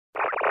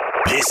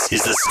This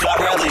is the Scott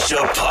Radley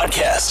Show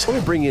podcast. Let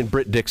me bring in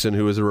Britt Dixon,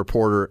 who is a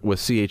reporter with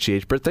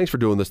CHCH. Britt, thanks for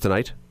doing this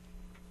tonight.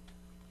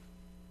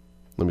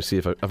 Let me see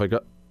if I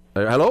got...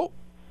 hello?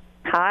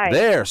 Hi.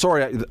 There.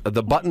 Sorry,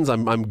 the buttons.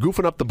 I'm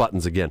goofing up the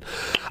buttons again.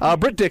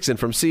 Britt Dixon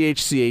from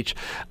CHCH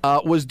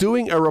was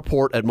doing a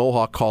report at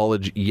Mohawk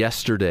College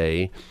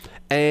yesterday,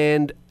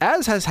 and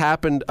as has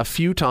happened a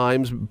few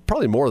times,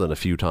 probably more than a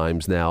few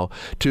times now,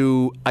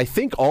 to, I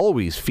think,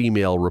 always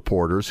female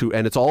reporters,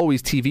 and it's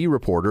always TV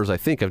reporters, I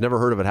think. I've never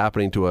heard of it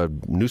happening to a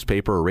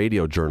newspaper or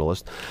radio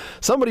journalist.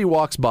 Somebody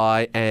walks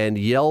by and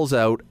yells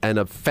out an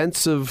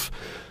offensive,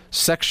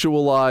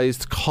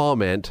 sexualized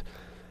comment,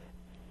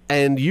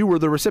 and you were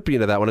the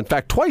recipient of that one. In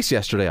fact, twice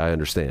yesterday, I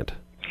understand.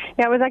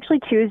 Yeah, it was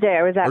actually Tuesday.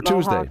 I was at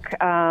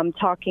Mohawk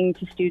talking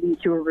to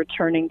students who were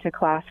returning to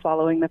class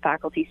following the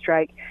faculty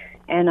strike.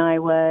 And I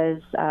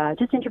was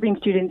just interviewing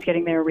students,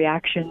 getting their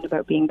reaction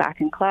about being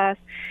back in class.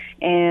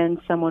 And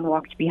someone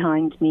walked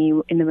behind me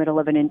in the middle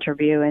of an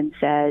interview and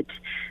said,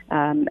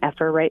 F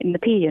her right in the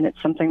P. And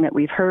it's something that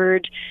we've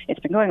heard. It's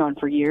been going on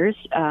for years.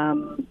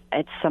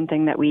 It's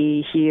something that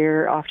we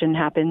hear often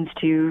happens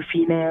to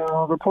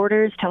female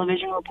reporters,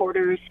 television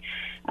reporters.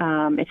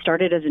 It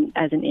started as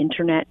an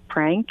internet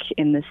prank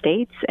in the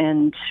States.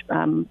 And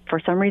for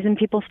some reason,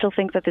 people still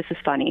think that this is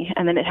funny.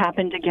 And then it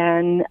happened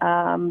again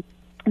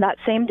that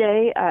same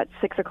day at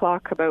 6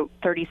 o'clock, about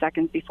 30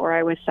 seconds before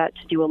I was set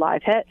to do a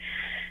live hit.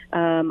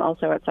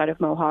 Also outside of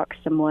Mohawk,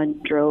 someone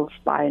drove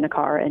by in a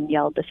car and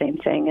yelled the same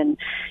thing. And,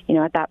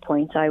 at that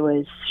point I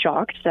was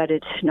shocked that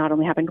it not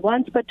only happened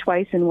once, but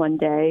twice in one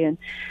day. And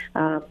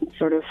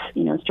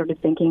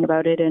started thinking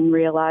about it and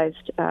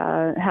realized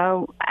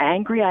how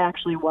angry I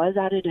actually was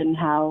at it and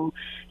how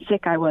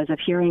sick I was of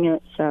hearing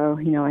it. So,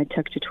 I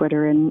took to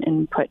Twitter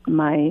and put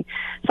my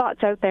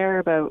thoughts out there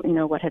about,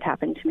 what had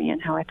happened to me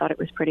and how I thought it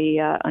was pretty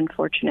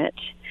unfortunate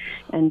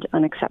and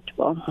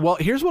unacceptable. Well,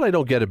 here's what I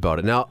don't get about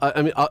it. Now,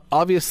 I mean,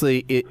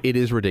 obviously it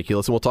is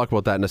ridiculous, and we'll talk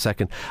about that in a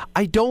second.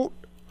 I don't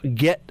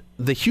get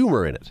the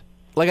humor in it.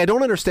 Like, I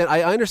don't understand.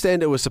 I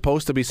understand it was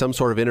supposed to be some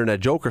sort of internet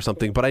joke or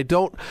something, but I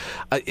don't,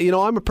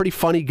 I'm a pretty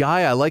funny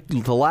guy. I like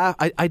to laugh.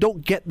 I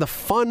don't get the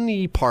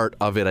funny part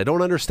of it. I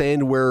don't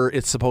understand where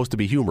it's supposed to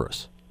be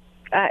humorous.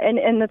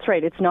 And that's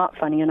right. It's not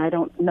funny, and I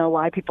don't know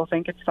why people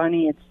think it's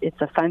funny.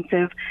 It's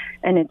offensive,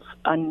 and it's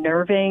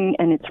unnerving,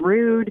 and it's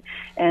rude.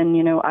 And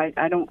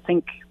I don't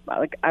think,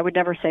 I would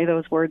never say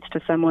those words to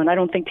someone. I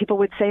don't think people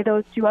would say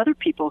those to other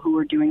people who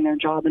are doing their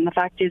job. And the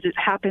fact is, it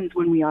happens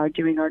when we are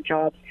doing our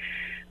jobs.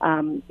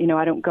 I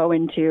don't go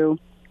into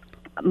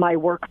my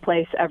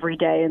workplace every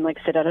day and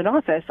sit at an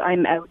office.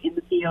 I'm out in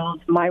the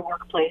field. My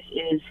workplace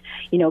is,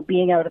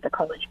 being out at the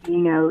college,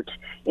 being out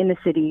in the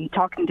city,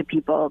 talking to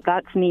people.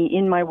 That's me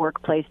in my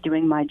workplace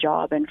doing my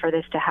job. And for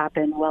this to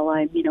happen while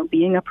I'm,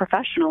 being a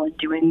professional and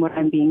doing what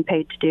I'm being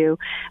paid to do,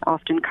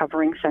 often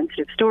covering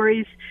sensitive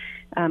stories,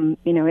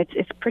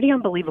 it's pretty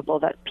unbelievable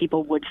that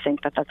people would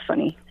think that that's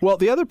funny. Well,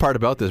 the other part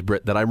about this,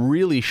 Britt, that I'm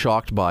really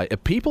shocked by,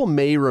 people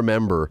may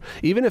remember,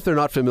 even if they're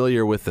not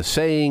familiar with the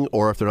saying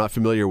or if they're not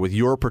familiar with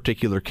your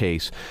particular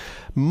case,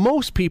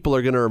 most people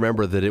are going to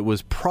remember that it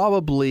was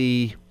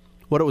probably...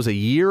 it was a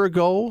year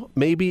ago,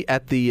 maybe,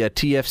 at the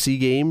TFC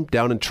game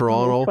down in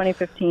Toronto.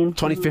 2015.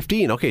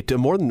 2015, okay,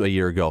 more than a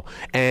year ago.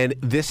 And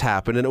this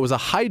happened, and it was a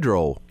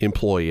Hydro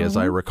employee, as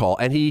I recall.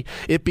 And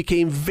it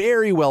became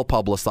very well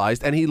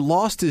publicized, and he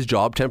lost his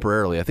job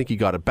temporarily. I think he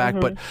got it back.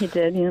 But he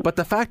did, yeah. But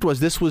the fact was,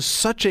 this was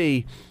such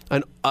a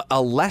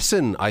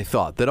lesson, I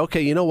thought, that,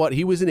 okay, you know what,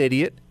 he was an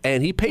idiot,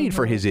 and he paid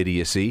for his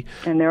idiocy.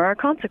 And there are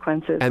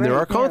consequences. And there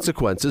are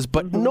consequences,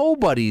 but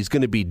nobody's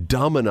going to be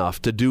dumb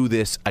enough to do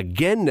this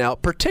again now,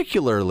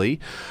 particularly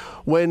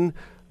when...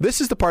 This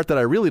is the part that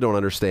I really don't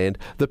understand.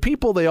 The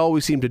people they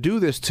always seem to do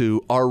this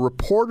to are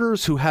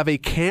reporters who have a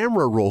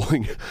camera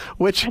rolling,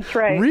 which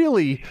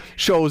really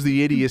shows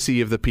the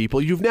idiocy of the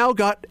people. You've now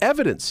got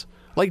evidence.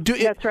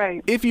 That's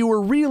right. If you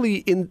were really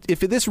if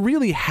this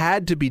really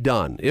had to be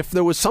done, if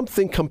there was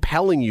something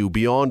compelling you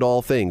beyond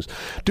all things,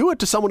 do it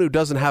to someone who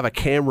doesn't have a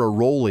camera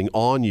rolling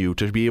on you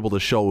to be able to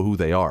show who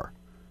they are.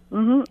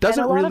 Mm-hmm. And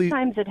a lot of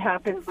times it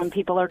happens when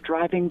people are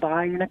driving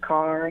by in a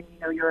car,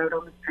 and you're out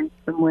on the street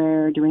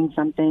somewhere doing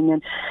something,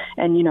 and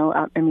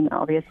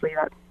obviously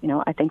that,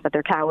 I think that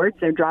they're cowards.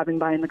 They're driving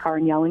by in the car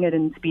and yelling it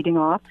and speeding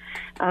off.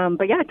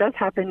 But yeah, it does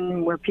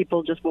happen where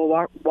people just will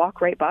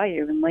walk right by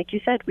you. And like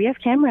you said, we have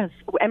cameras,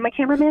 and my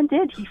cameraman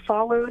did. He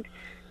followed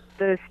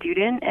the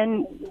student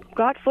and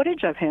got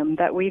footage of him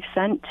that we've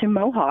sent to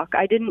Mohawk.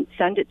 I didn't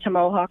send it to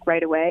Mohawk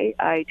right away.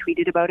 I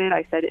tweeted about it.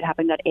 I said it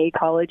happened at a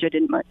college. I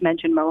didn't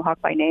mention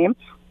Mohawk by name.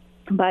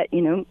 But,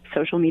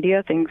 social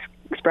media, things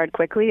spread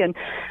quickly, and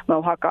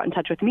Mohawk got in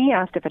touch with me,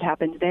 asked if it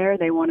happened there.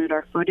 They wanted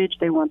our footage.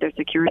 They want their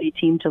security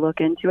team to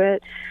look into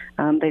it.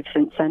 They've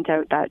since sent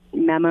out that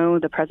memo.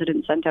 The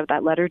president sent out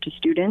that letter to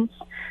students,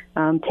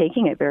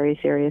 taking it very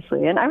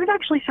seriously. And I was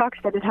actually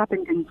shocked that it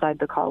happened inside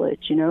the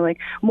college,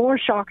 more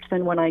shocked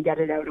than when I get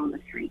it out on the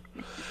street.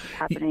 It's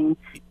happening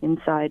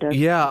inside of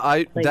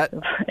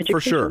of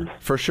education.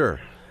 For sure.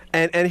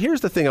 And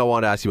here's the thing I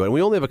want to ask you about. And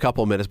we only have a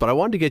couple of minutes, but I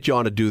wanted to get you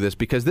on to do this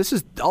because this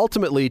is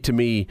ultimately, to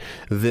me,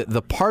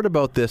 the part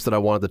about this that I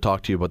wanted to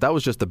talk to you about. That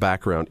was just the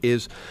background.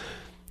 Is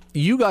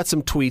you got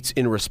some tweets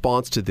in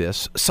response to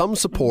this, some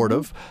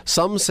supportive,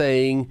 some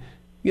saying,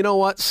 you know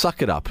what,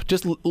 suck it up.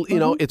 Just, you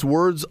know, it's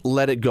words,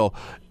 let it go.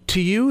 To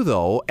you,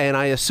 though, and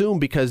I assume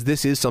because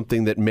this is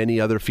something that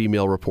many other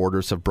female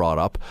reporters have brought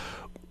up,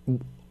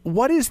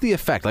 what is the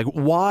effect? Like,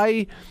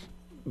 why,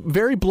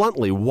 very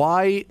bluntly,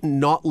 why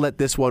not let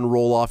this one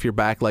roll off your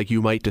back like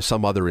you might to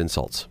some other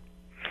insults?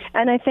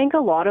 And I think a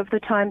lot of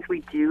the times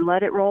we do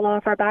let it roll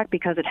off our back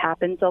because it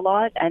happens a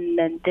lot. And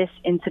then this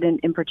incident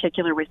in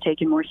particular was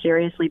taken more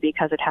seriously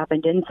because it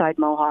happened inside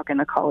Mohawk,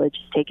 and the college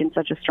has taken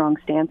such a strong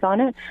stance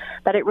on it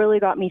that it really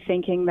got me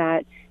thinking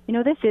that, you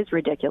know, this is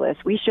ridiculous.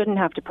 We shouldn't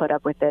have to put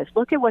up with this.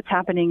 Look at what's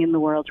happening in the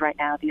world right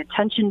now, the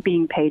attention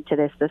being paid to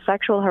this, the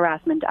sexual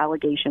harassment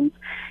allegations.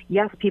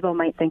 Yes, people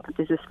might think that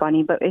this is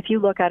funny, but if you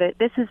look at it,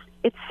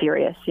 it's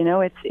serious. You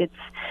know, it's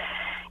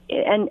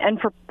and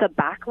for the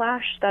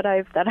backlash that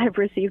I've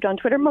received on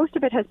Twitter, most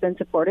of it has been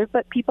supportive,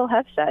 but people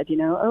have said, you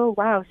know, oh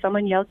wow,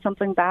 someone yelled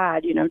something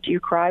bad. You know, do you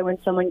cry when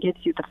someone gives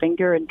you the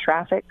finger in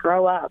traffic?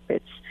 Grow up.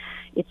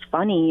 It's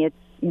funny. It's,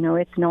 you know,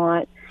 it's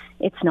not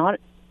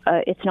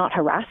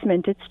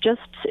harassment. It's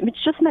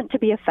just meant to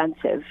be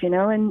offensive, you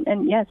know.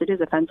 And yes, it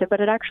is offensive, but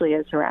it actually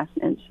is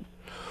harassment.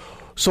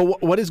 So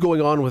what is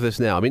going on with this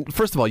now? I mean,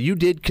 first of all, you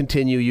did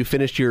continue. You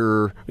finished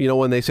your, you know,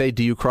 when they say,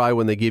 do you cry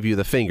when they give you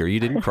the finger? You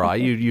didn't cry.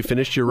 You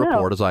finished your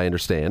report, as I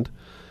understand.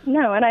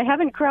 No, and I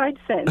haven't cried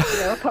since. You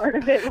know, part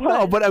of it was.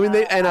 No, but I mean,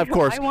 and of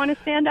course. I want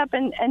to stand up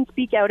and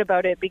speak out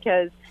about it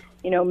because,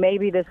 you know,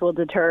 maybe this will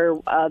deter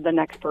the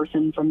next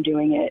person from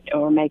doing it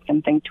or make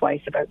them think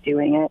twice about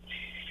doing it.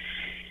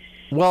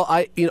 Well,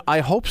 I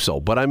hope so,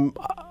 but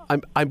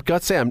I've got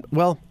to say,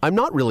 I'm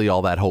not really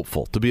all that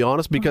hopeful, to be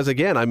honest, because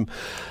again, I'm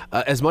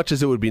as much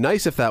as it would be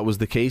nice if that was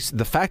the case,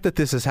 the fact that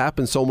this has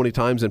happened so many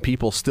times and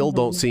people still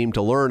don't seem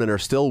to learn and are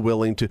still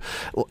willing to,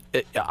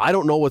 I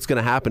don't know what's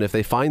going to happen if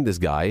they find this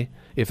guy,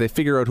 if they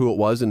figure out who it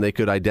was and they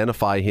could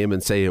identify him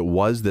and say it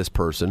was this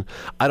person.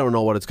 I don't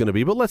know what it's going to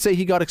be, but let's say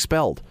he got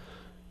expelled.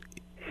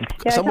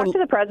 Yeah, I talked to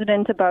the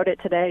president about it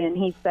today, and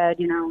he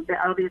said, you know,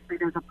 obviously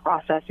there's a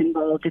process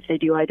involved if they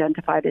do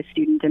identify this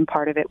student, and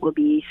part of it will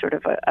be sort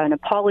of an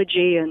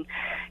apology and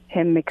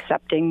him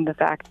accepting the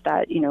fact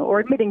that, you know, or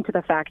admitting to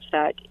the fact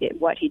that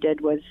what he did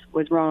was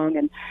wrong.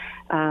 And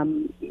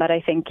but I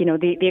think, you know,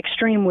 the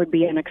extreme would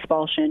be an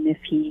expulsion if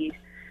he,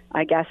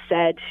 I guess,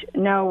 said,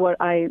 no,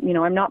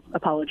 I'm not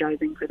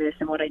apologizing for this,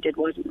 and what I did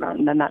wasn't wrong.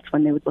 And then that's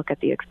when they would look at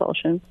the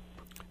expulsion.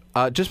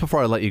 Just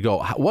before I let you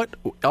go, what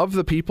of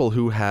the people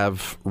who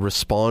have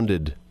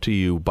responded to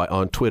you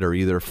on Twitter,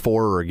 either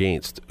for or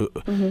against?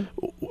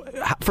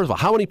 First of all,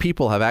 how many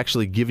people have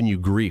actually given you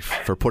grief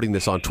for putting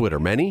this on Twitter?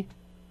 Many?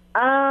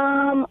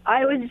 I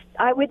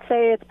would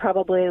say it's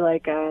probably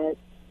like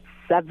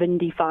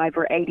 75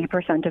 or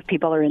 80% of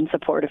people are in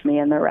support of me,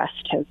 and the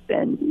rest have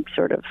been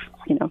sort of,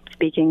 you know,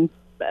 speaking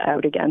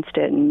out against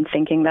it and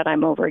thinking that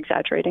I'm over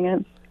exaggerating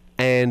it.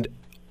 And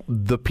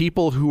the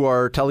people who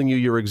are telling you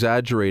you're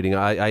exaggerating,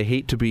 I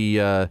hate to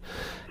be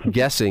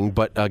guessing,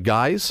 but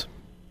guys?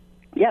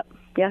 Yep.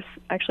 Yes.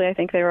 Actually, I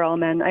think they were all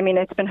men. I mean,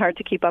 it's been hard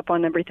to keep up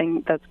on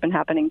everything that's been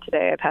happening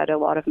today. I've had a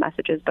lot of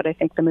messages, but I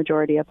think the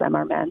majority of them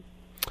are men.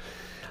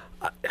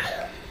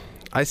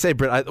 I say,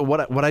 Britt,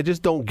 what I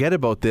just don't get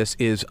about this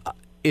is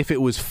if it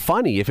was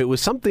funny, if it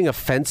was something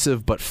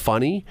offensive but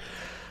funny,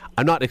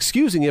 I'm not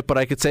excusing it, but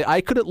I could say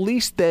I could at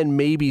least then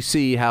maybe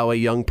see how a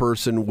young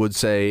person would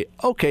say,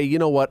 okay, you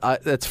know what,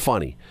 that's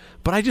funny.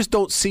 But I just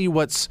don't see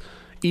what's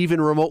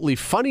even remotely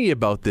funny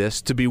about this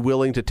to be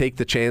willing to take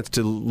the chance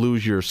to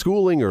lose your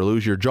schooling or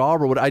lose your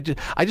job or what. I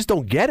just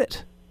don't get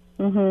it.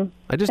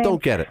 I just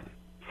don't get it.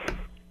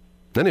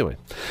 Anyway,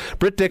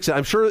 Britt Dixon,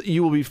 I'm sure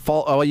you will be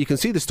you can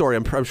see the story.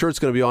 I'm sure it's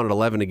going to be on at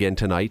 11 again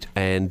tonight,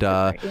 and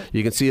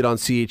you can see it on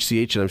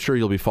CHCH, and I'm sure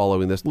you'll be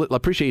following this. I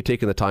appreciate you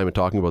taking the time and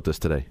talking about this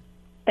today.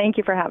 Thank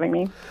you for having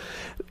me.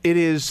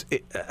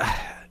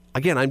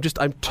 Again,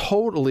 I'm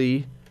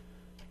totally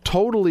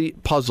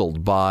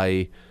puzzled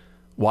by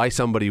why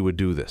somebody would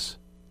do this.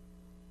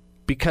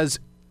 Because,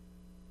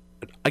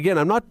 again,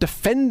 I'm not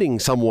defending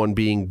someone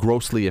being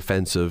grossly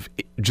offensive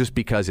just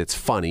because it's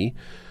funny.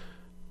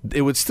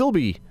 It would still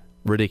be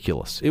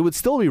ridiculous. It would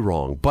still be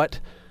wrong. But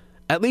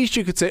at least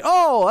you could say,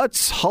 oh,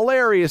 that's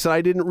hilarious and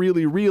I didn't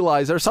really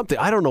realize or something.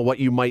 I don't know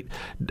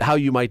how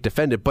you might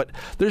defend it, but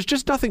there's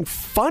just nothing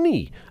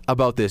funny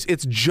about this.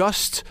 It's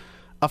just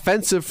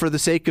offensive for the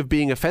sake of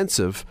being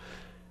offensive,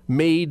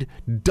 made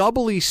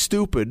doubly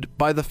stupid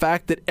by the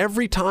fact that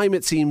every time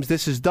it seems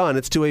this is done,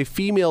 it's to a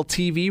female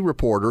TV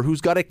reporter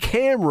who's got a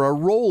camera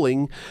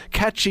rolling,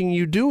 catching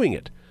you doing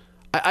it.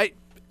 I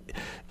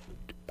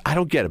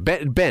don't get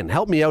it. Ben,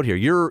 help me out here.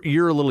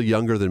 You're a little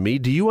younger than me.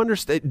 Do you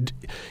understand?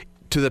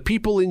 To the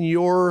people in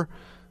your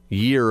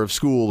year of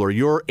school or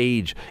your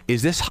age,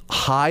 is this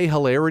high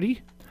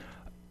hilarity?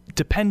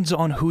 Depends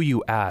on who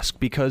you ask,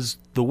 because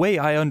the way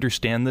I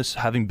understand this,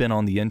 having been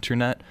on the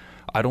internet,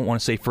 I don't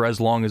want to say for as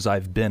long as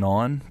I've been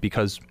on,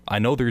 because I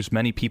know there's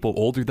many people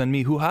older than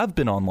me who have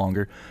been on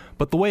longer,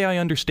 but the way I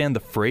understand the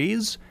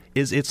phrase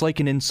is it's like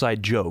an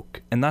inside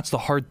joke. And that's the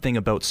hard thing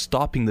about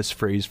stopping this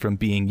phrase from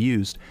being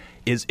used,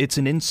 is it's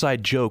an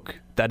inside joke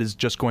that is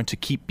just going to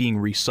keep being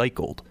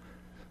recycled.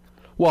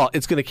 Well,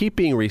 it's going to keep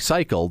being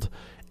recycled,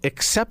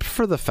 except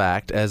for the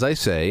fact, as I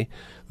say,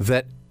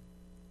 that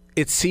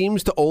it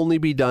seems to only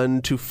be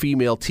done to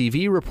female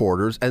TV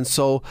reporters. And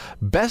so,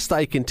 best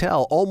I can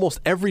tell, almost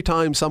every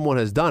time someone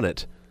has done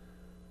it,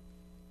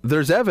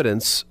 there's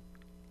evidence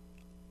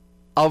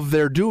of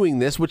their doing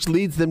this, which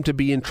leads them to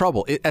be in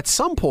trouble. At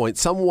some point,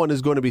 someone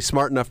is going to be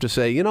smart enough to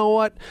say, you know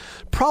what,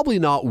 probably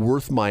not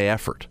worth my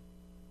effort.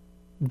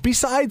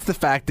 Besides the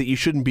fact that you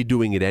shouldn't be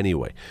doing it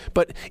anyway.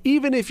 But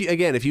even if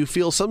you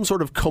feel some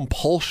sort of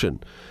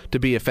compulsion to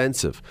be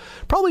offensive,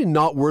 probably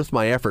not worth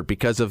my effort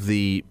because of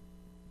the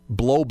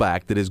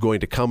blowback that is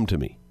going to come to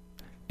me.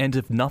 And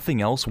if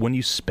nothing else, when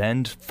you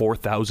spend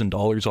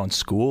 $4,000 on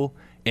school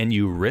and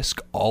you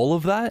risk all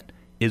of that,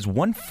 is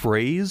one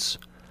phrase,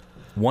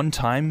 one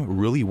time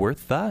really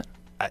worth that?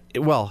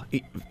 Well,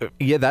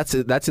 yeah, that's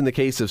in the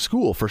case of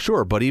school for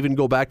sure. But even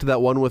go back to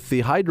that one with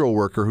the hydro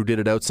worker who did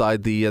it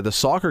outside the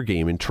soccer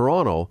game in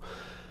Toronto.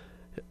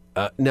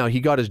 Now, he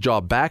got his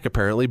job back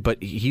apparently,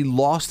 but he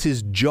lost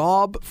his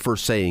job for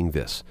saying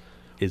this.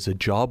 Is a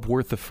job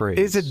worth a phrase?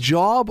 Is a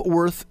job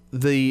worth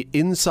the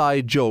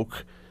inside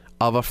joke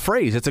of a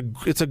phrase? It's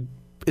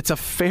a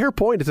fair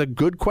point. It's a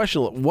good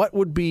question. What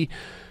would be?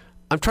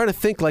 I'm trying to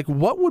think. Like,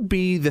 what would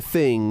be the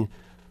thing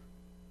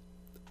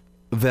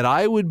that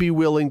I would be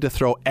willing to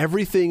throw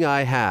everything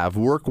I have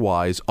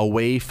work-wise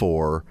away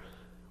for?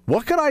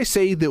 What could I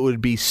say that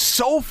would be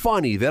so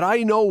funny that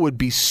I know would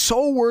be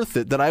so worth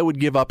it that I would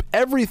give up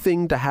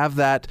everything to have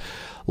that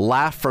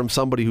laugh from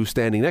somebody who's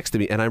standing next to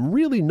me? And I'm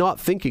really not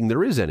thinking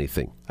there is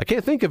anything. I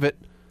can't think of it.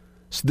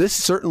 So this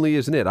certainly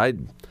isn't it. I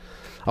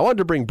wanted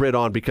to bring Britt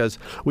on because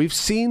we've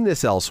seen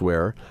this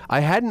elsewhere. I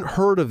hadn't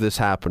heard of this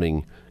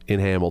happening in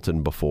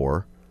Hamilton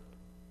before.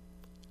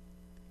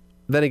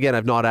 Then again,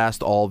 I've not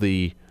asked all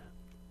the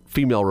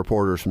female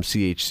reporters from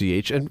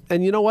CHCH.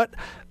 And you know what?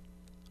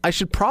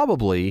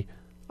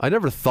 I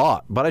never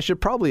thought, but I should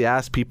probably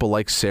ask people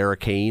like Sarah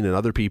Kane and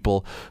other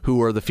people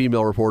who are the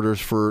female reporters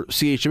for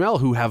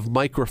CHML who have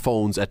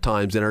microphones at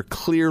times and are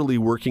clearly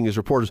working as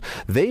reporters.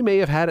 They may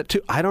have had it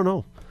too. I don't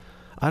know,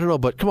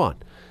 but come on.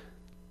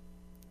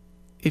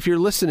 If you're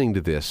listening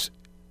to this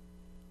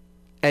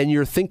and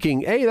you're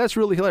thinking, hey, that's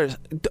really hilarious,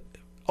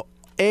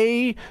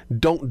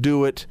 don't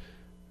do it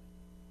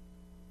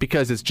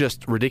because it's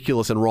just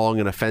ridiculous and wrong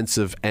and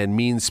offensive and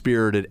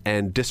mean-spirited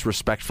and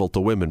disrespectful to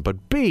women.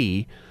 But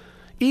B,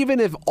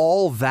 even if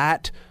all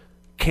that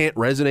can't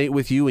resonate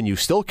with you and you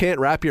still can't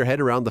wrap your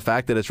head around the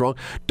fact that it's wrong,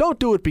 don't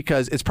do it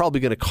because it's probably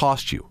going to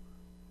cost you.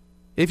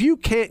 If you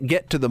can't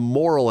get to the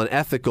moral and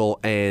ethical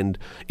and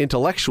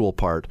intellectual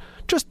part,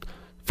 just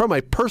from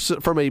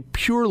a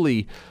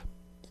purely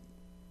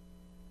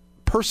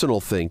personal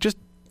thing, just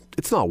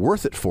it's not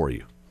worth it for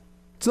you.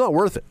 It's not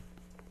worth it.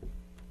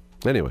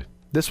 Anyway,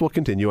 this will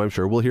continue, I'm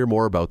sure. We'll hear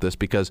more about this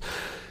because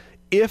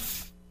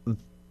if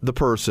the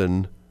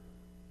person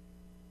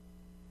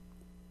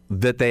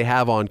that they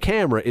have on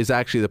camera is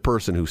actually the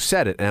person who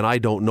said it, and I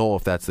don't know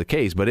if that's the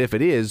case, but if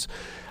it is,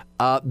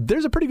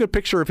 there's a pretty good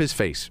picture of his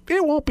face.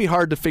 It won't be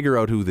hard to figure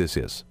out who this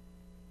is.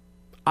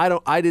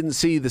 I didn't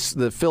see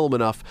the film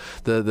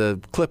enough,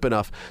 the clip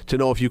enough to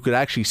know if you could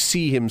actually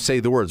see him say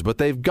the words, but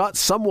they've got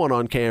someone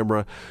on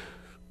camera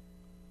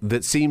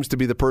that seems to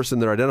be the person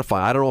they're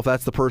identifying. I don't know if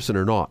that's the person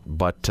or not,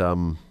 but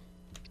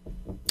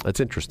it's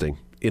interesting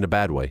in a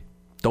bad way.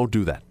 Don't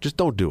do that. Just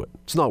don't do it.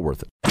 It's not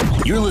worth it.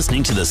 You're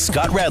listening to The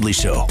Scott Radley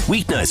Show,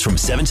 weeknights from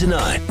 7 to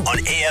 9 on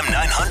AM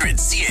 900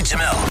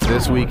 CHML.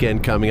 This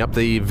weekend coming up,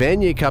 the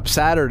Vanier Cup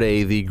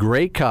Saturday, the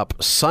Grey Cup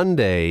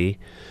Sunday,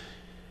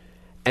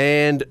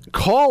 and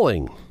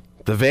calling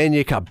the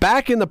Vanier Cup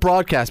back in the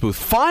broadcast booth,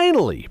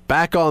 finally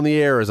back on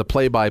the air as a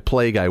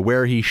play-by-play guy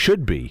where he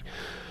should be.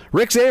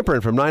 Rick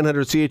Zamperin from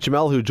 900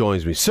 CHML who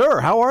joins me. Sir,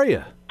 how are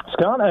you?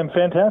 Scott, I'm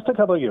fantastic.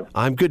 How about you?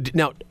 I'm good.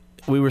 Now,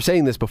 we were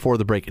saying this before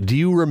the break. Do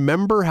you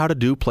remember how to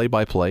do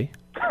play-by-play?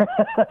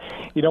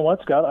 You know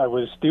what, Scott? I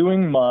was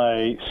doing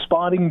my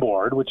spotting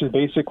board, which is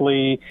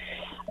basically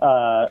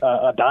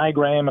a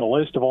diagram and a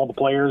list of all the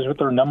players with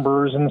their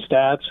numbers and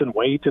stats and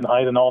weight and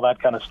height and all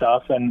that kind of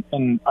stuff. And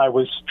I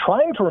was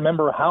trying to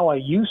remember how I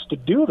used to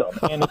do them.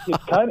 And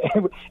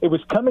it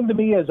was coming to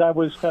me as I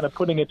was kind of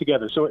putting it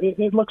together. So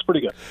it looks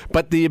pretty good.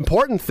 But the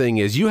important thing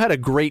is you had a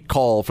great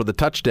call for the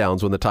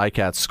touchdowns when the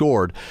Ticats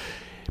scored.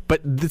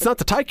 But it's not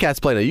the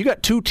Ticats play now. You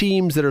got two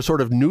teams that are sort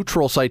of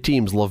neutral site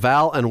teams,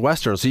 Laval and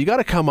Western. So you got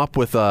to come up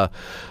with a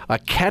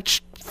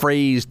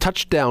catchphrase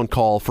touchdown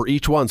call for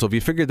each one. So have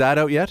you figured that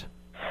out yet?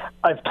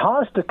 I've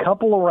tossed a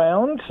couple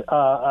around.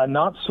 I'm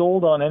not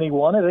sold on any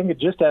one. I think it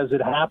just as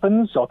it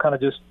happens, I'll kind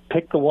of just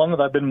pick the one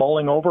that I've been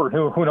mulling over.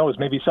 Who knows?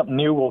 Maybe something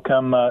new will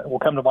come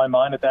to my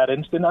mind at that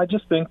instant. I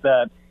just think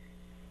that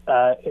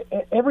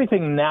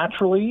everything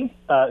naturally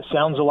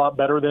sounds a lot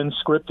better than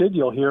scripted.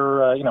 You'll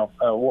hear,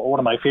 one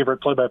of my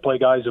favorite play-by-play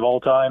guys of all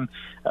time,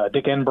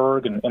 Dick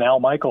Enberg and Al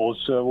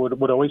Michaels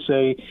would always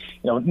say,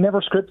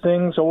 never script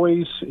things.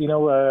 Always,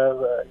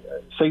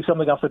 say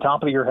something off the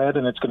top of your head,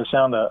 and it's going to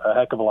sound a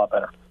heck of a lot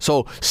better.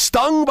 So,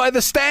 stung by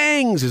the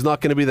Stangs is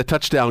not going to be the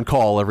touchdown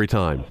call every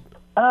time.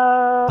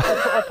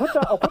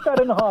 I'll put that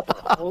in the hopper.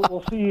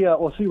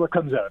 We'll see what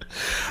comes out.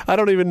 I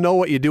don't even know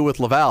what you do with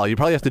Laval. You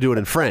probably have to do it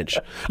in French.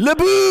 Le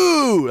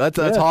bout!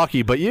 That's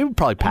hockey, but you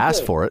probably pass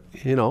for it.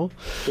 Yeah.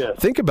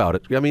 Think about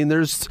it. I mean,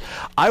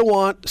 I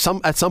want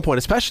at some point,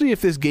 especially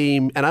if this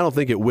game, and I don't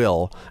think it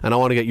will, and I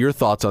want to get your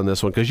thoughts on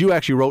this one, because you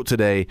actually wrote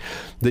today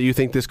that you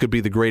think this could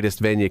be the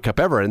greatest Vanier Cup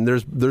ever, and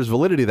there's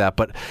validity to that.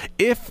 But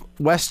if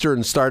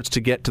Western starts to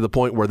get to the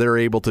point where they're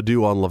able to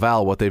do on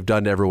Laval what they've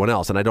done to everyone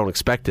else, and I don't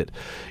expect it,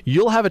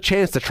 you'll have a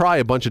chance to try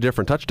a bunch of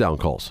different touchdown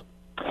calls.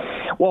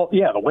 Well,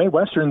 yeah, the way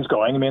Western's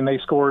going, I mean, they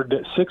scored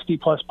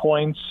 60-plus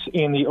points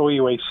in the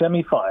OUA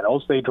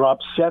semifinals. They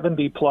dropped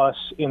 70-plus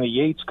in the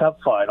Heisz Cup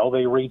final.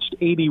 They reached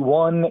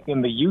 81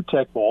 in the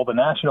UTEC Bowl, the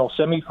national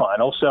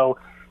semifinal. So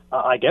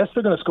I guess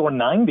they're going to score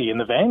 90 in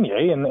the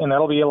Vanier, and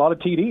that'll be a lot of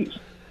TDs.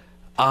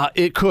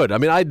 It could. I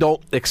mean, I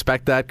don't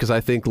expect that because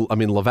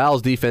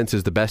Laval's defense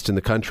is the best in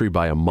the country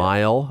by a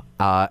mile,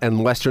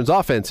 and Western's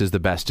offense is the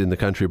best in the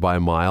country by a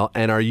mile.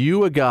 And are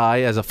you a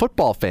guy, as a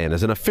football fan,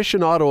 as an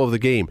aficionado of the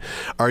game,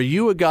 are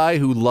you a guy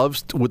who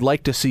would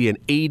like to see an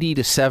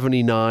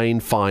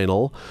 80-79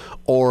 final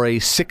or a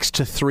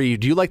 6-3?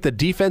 Do you like the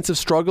defensive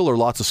struggle or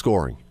lots of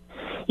scoring?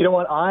 You know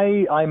what?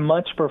 I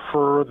much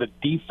prefer the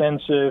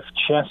defensive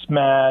chess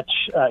match.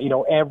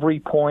 Every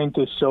point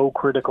is so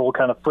critical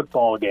kind of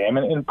football game.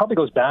 And it probably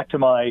goes back to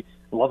my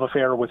love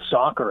affair with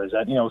soccer, is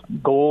that,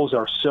 goals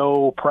are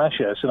so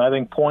precious. And I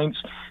think points,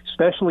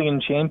 especially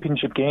in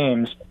championship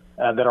games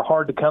that are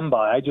hard to come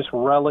by, I just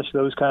relish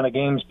those kind of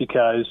games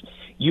because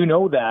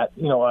that,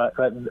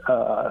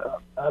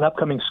 an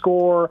upcoming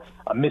score,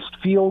 a missed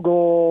field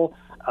goal,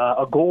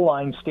 a goal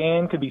line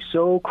stand could be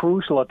so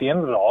crucial at the end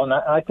of it all. And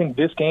I think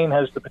this game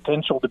has the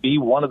potential to be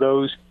one of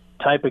those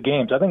type of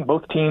games. I think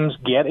both teams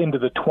get into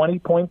the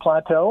 20-point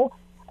plateau.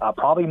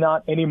 Probably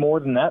not any more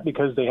than that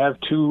because they have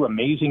two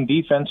amazing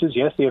defenses.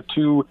 Yes, they have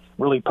two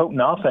really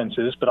potent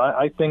offenses, but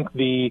I think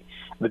the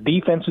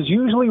defenses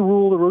usually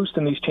rule the roost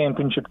in these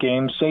championship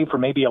games, save for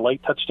maybe a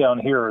late touchdown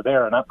here or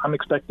there. And I'm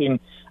expecting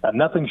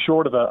nothing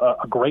short of a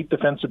great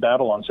defensive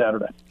battle on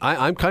Saturday.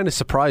 I'm kind of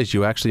surprised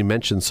you actually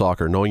mentioned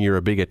soccer, knowing you're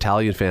a big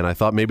Italian fan. I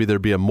thought maybe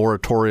there'd be a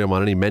moratorium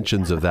on any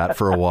mentions of that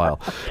for a while,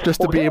 just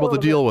to be able to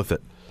deal with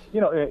it.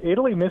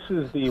 Italy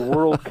misses the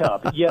World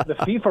Cup, yet the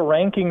FIFA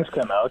rankings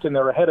come out, and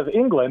they're ahead of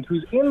England,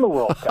 who's in the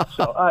World Cup.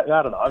 So I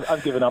don't know.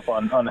 I've given up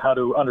on how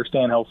to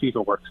understand how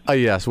FIFA works.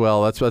 Yes,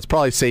 well, that's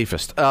probably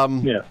safest.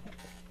 Yeah.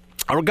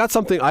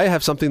 I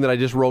have something that I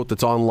just wrote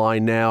that's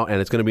online now, and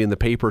it's going to be in the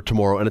paper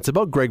tomorrow, and it's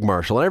about Greg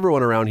Marshall. And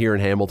everyone around here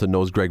in Hamilton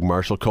knows Greg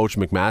Marshall. Coach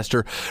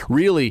McMaster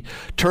really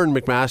turned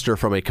McMaster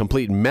from a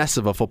complete mess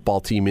of a football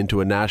team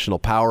into a national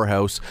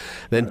powerhouse,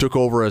 then took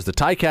over as the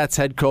Ticats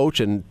head coach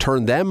and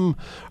turned them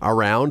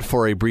around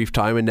for a brief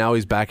time, and now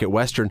he's back at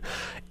Western.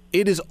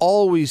 It has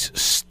always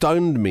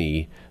stunned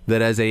me that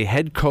as a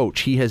head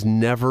coach, he has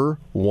never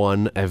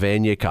won a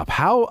Vanier Cup.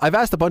 I've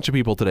asked a bunch of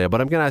people today,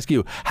 but I'm going to ask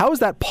you, how is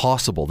that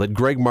possible that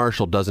Greg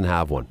Marshall doesn't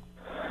have one?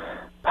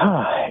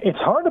 It's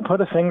hard to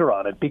put a finger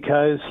on it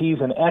because he's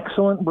an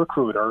excellent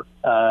recruiter.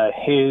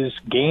 His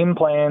game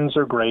plans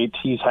are great.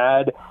 He's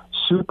had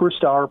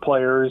superstar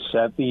players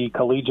at the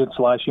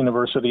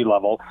collegiate/university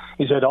level.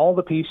 He's had all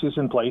the pieces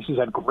in place. He's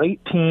had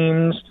great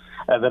teams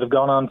that have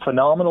gone on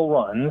phenomenal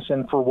runs,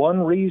 and for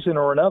one reason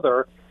or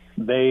another,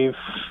 they've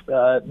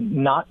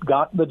not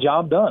got the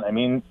job done. I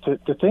mean,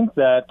 to think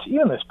that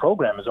even this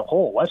program as a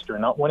whole,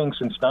 Western, not winning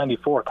since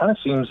 '94, kind of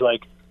seems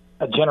like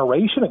a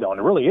generation ago, and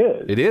it really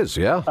is. It is,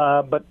 yeah.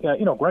 But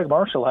Greg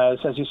Marshall has,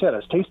 as you said,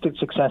 has tasted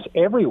success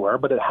everywhere,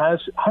 but it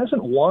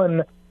hasn't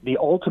won the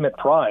ultimate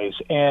prize.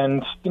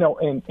 And,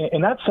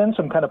 in that sense,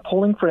 I'm kind of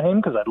pulling for him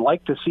because I'd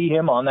like to see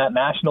him on that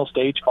national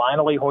stage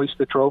finally hoist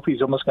the trophy.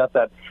 He's almost got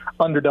that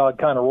underdog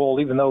kind of role,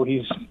 even though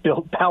he's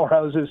built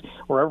powerhouses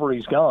wherever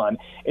he's gone.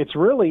 It's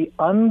really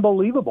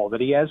unbelievable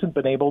that he hasn't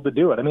been able to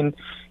do it. I mean,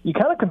 you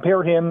kind of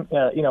compare him,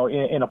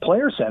 in a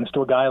player sense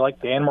to a guy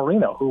like Dan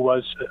Marino, who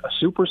was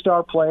a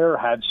superstar player,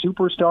 had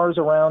superstars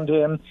around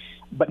him,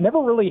 but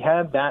never really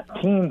had that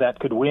team that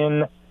could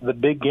win the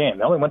big game.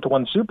 They only went to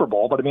one Super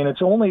Bowl, but I mean,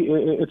 it's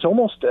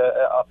almost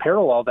a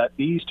parallel that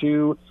these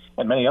two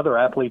and many other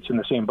athletes in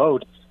the same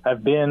boat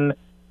have been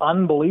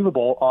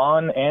unbelievable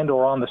on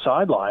the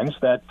sidelines.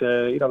 That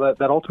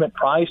that ultimate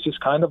prize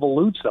just kind of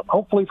eludes them.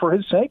 Hopefully, for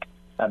his sake,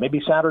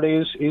 maybe Saturday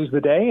is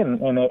the day,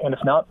 and if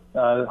not,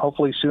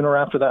 hopefully sooner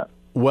after that.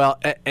 Well,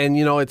 and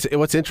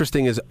what's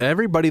interesting is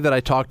everybody that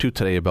I talked to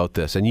today about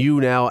this, and you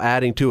now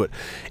adding to it,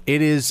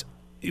 it is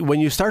when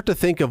you start to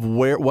think of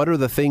what are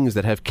the things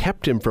that have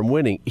kept him from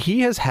winning,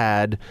 he has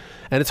had,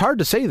 and it's hard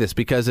to say this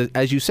because,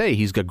 as you say,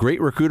 he's a great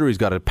recruiter, he's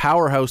got a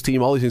powerhouse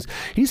team, all these things.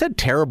 He's had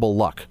terrible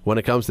luck when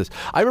it comes to this.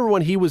 I remember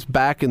when he was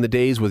back in the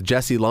days with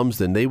Jesse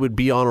Lumsden, they would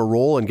be on a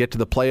roll and get to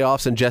the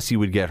playoffs and Jesse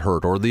would get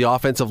hurt or the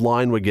offensive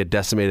line would get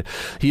decimated.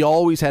 He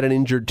always had an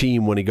injured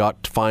team when he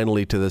got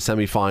finally to the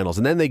semifinals.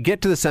 And then they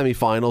get to the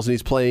semifinals and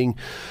he's playing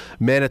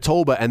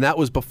Manitoba, and that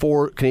was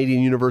before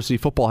Canadian University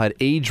football had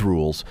age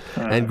rules.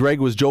 And Greg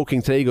was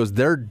joking today, he goes,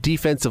 their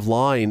defensive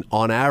line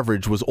on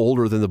average was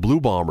older than the Blue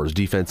Bombers'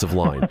 defensive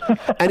line.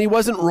 And he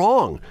wasn't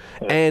wrong.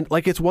 And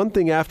like, it's one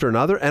thing after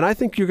another, and I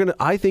think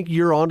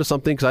you're onto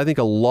something, because I think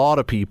a lot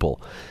of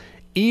people,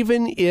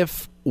 even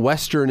if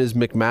Western is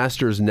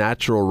McMaster's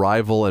natural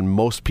rival and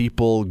most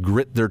people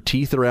grit their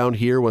teeth around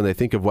here when they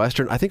think of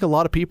Western, I think a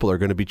lot of people are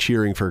going to be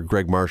cheering for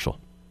Greg Marshall.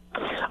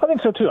 I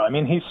think so, too. I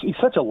mean, he's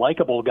such a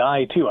likable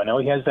guy, too. I know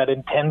he has that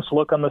intense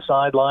look on the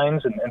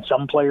sidelines, and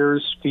some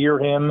players fear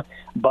him.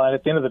 But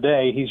at the end of the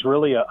day, he's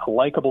really a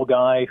likable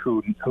guy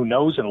who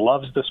knows and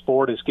loves the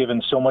sport, has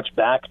given so much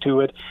back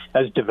to it,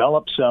 has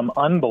developed some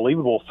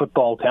unbelievable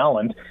football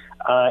talent.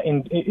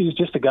 And he's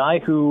just a guy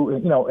who,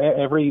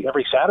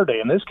 every Saturday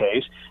in this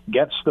case,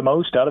 gets the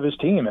most out of his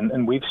team.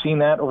 And we've seen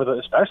that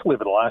especially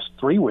over the last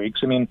 3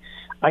 weeks. I mean,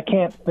 I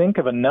can't think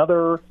of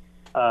another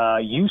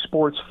U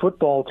Sports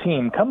football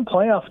team come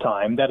playoff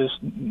time that has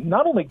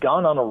not only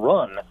gone on a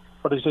run,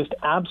 but has just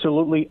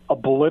absolutely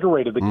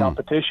obliterated the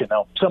competition.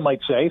 Now, some might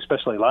say,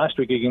 especially last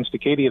week against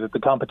Acadia, that the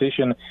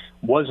competition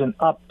wasn't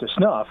up to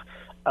snuff.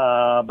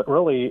 But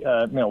really,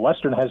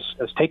 Western has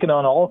taken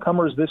on all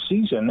comers this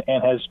season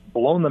and has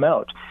blown them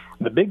out.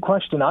 The big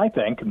question, I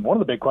think, and one of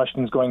the big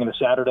questions going into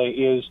Saturday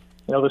is,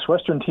 this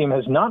Western team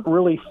has not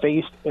really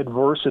faced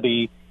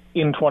adversity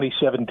in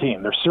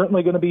 2017. There's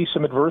certainly going to be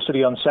some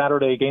adversity on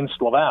Saturday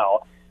against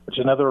Laval, which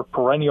is another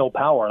perennial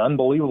power, an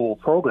unbelievable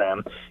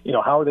program.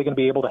 How are they going to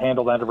be able to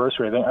handle that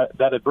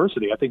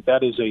adversity? I think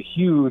that is a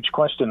huge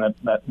question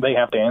that they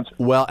have to answer.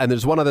 Well, and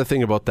there's one other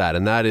thing about that,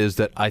 and that is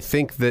that I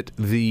think that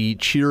the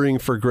cheering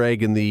for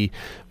Greg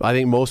I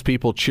think most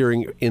people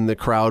cheering in the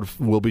crowd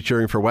will be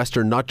cheering for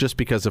Western, not just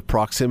because of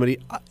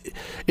proximity.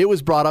 It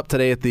was brought up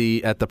today at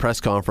the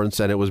press conference,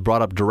 and it was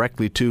brought up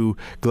directly to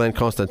Glenn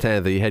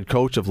Constantin, the head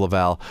coach of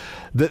Laval,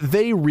 that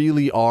they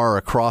really are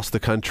across the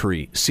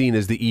country seen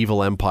as the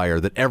evil empire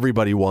that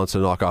everybody wants to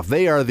knock off.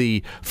 They are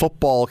the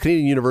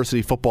Canadian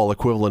University football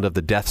equivalent of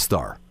the Death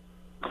Star.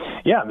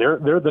 Yeah,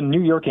 they're the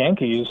New York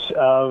Yankees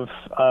of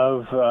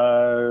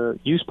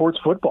U Sports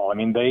football. I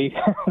mean, they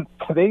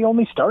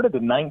only started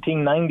in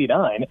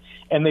 1999,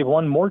 and they've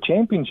won more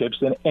championships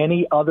than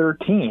any other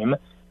team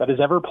that has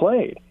ever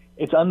played.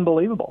 It's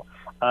unbelievable.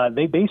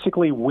 They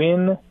basically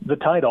win the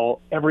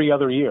title every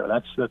other year.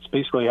 That's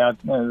basically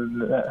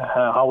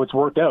how it's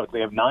worked out. They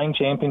have 9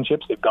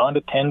 championships. They've gone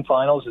to 10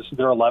 finals. This is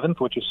their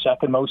 11th, which is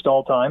second most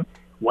all time.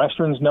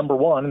 Western's number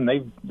 1,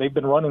 and they've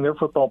been running their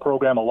football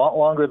program a lot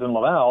longer than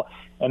Laval,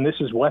 and this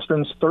is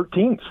Western's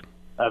 13th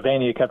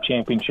Vanier Cup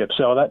championship.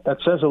 So that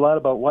says a lot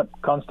about what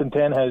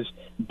Constantin has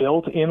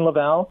built in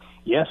Laval.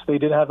 Yes, they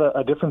did have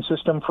a different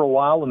system for a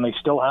while, and they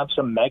still have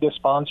some mega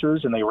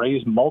sponsors, and they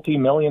raise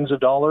multi-millions of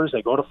dollars.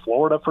 They go to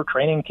Florida for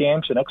training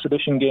camps and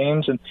exhibition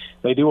games, and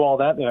they do all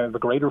that. They have a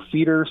great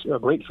feeder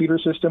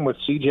system with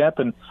CJEP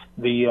and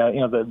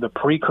the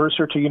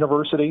precursor to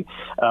university,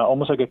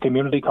 almost like a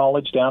community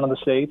college down in the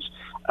States.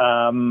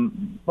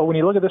 But when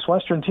you look at this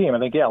Western team, I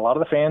think, a lot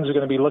of the fans are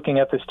going to be looking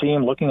at this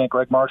team, looking at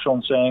Greg Marshall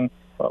and saying,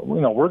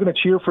 we're going to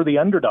cheer for the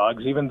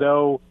underdogs, even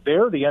though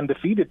they're the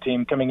undefeated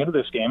team coming into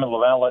this game, and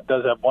Laval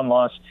does have one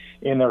loss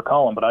in their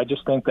column. But I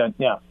just think that,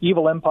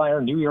 evil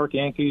empire, New York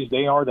Yankees,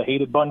 they are the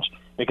hated bunch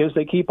because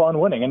they keep on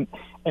winning.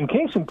 And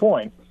case in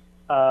point,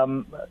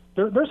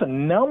 there's a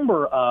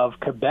number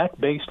of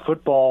Quebec-based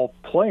football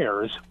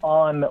players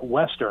on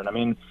Western. I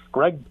mean,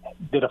 Greg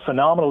did a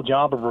phenomenal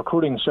job of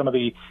recruiting some of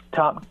the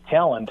top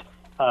talent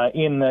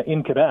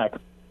in Quebec.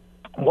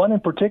 One in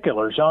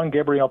particular,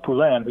 Jean-Gabriel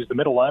Poulin, who's the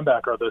middle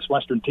linebacker of this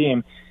Western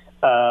team,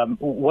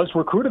 was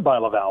recruited by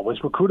Laval,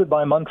 was recruited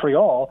by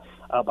Montreal,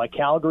 by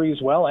Calgary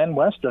as well, and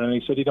Western. And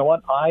he said, you know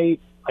what, I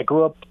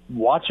grew up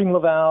watching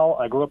Laval,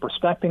 I grew up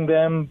respecting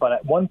them, but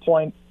at one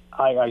point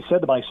I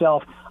said to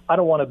myself, I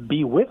don't want to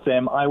be with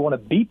them. I want to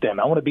beat them.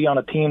 I want to be on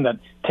a team that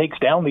takes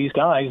down these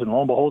guys, and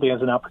lo and behold, he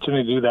has an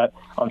opportunity to do that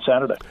on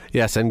Saturday.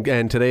 Yes, and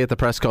today at the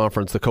press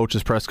conference, the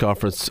coach's press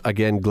conference,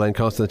 again, Glenn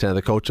Constantin,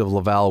 the coach of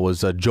Laval,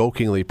 was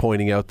jokingly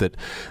pointing out that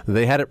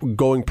they had it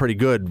going pretty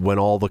good when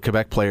all the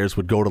Quebec players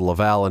would go to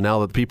Laval, and now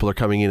that people are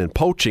coming in and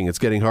poaching, it's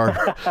getting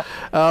harder.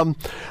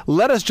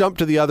 Let us jump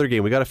to the other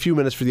game. We got a few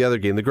minutes for the other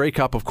game. The Grey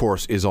Cup, of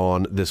course, is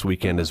on this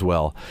weekend as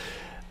well.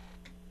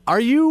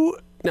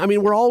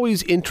 We're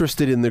always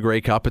interested in the Grey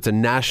Cup. It's a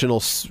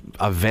national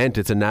event.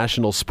 It's a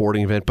national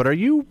sporting event. But are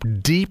you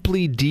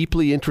deeply,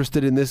 deeply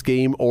interested in this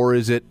game, or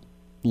is it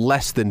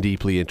less than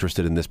deeply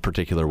interested in this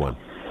particular one?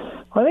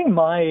 I think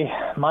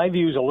my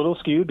view is a little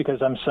skewed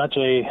because I'm such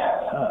a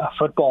a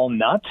football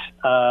nut.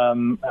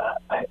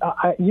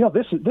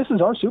 This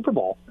is our Super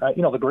Bowl.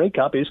 The Grey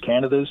Cup is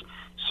Canada's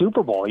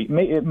Super Bowl. It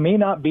may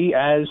not be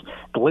as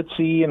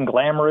glitzy and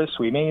glamorous.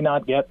 We may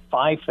not get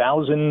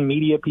 5,000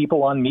 media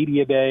people on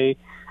Media Day,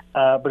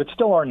 but it's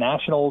still our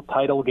national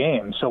title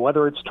game. So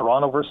whether it's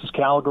Toronto versus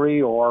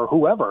Calgary or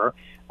whoever,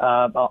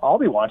 I'll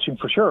be watching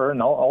for sure,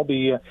 and I'll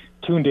be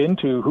tuned in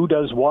to who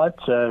does what,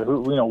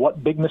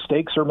 what big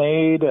mistakes are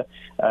made,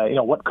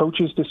 what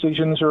coaches'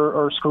 decisions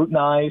are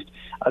scrutinized.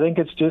 I think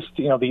it's just,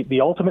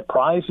 the ultimate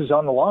prize is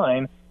on the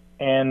line,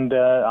 and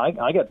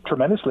I get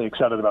tremendously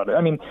excited about it.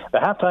 I mean, the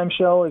halftime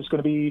show is going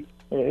to be,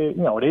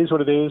 it is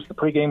what it is, the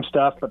pregame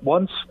stuff, but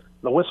once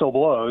the whistle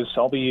blows,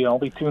 I'll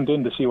be tuned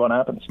in to see what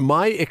happens.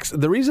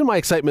 The reason my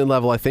excitement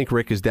level, I think,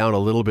 Rick, is down a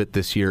little bit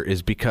this year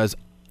is because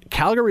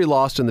Calgary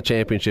lost in the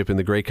championship in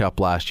the Grey Cup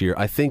last year.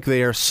 I think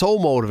they are so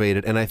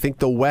motivated, and I think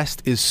the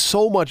West is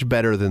so much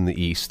better than the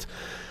East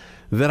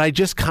that I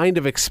just kind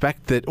of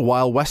expect that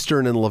while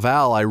Western and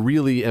Laval, I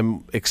really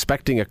am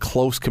expecting a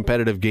close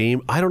competitive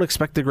game, I don't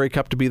expect the Grey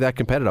Cup to be that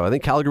competitive. I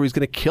think Calgary's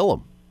going to kill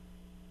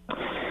them.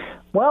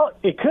 Well,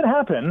 it could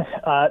happen.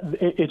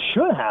 It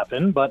should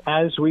happen, but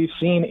as we've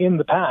seen in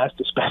the past,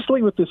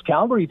 especially with this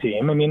Calgary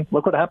team, I mean,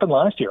 look what happened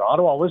last year.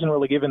 Ottawa wasn't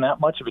really given that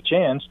much of a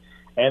chance,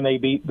 and they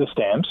beat the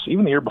Stamps.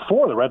 Even the year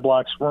before, the Red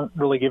Blacks weren't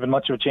really given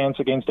much of a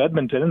chance against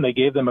Edmonton, and they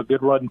gave them a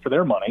good run for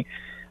their money.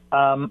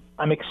 I'm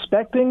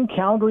expecting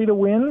Calgary to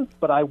win,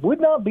 but I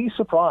would not be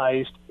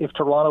surprised if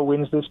Toronto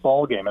wins this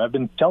ball game. And I've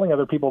been telling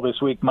other people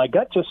this week, my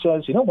gut just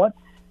says, you know what?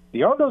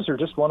 The Argos are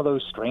just one of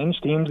those strange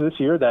teams this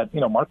year that,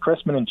 Mark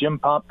Cressman and Jim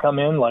Popp come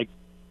in like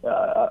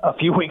a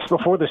few weeks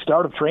before the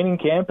start of training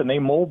camp, and they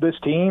mold this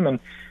team. And,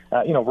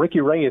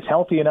 Ricky Ray is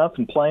healthy enough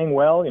and playing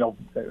well.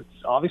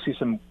 Obviously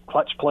some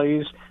clutch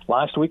plays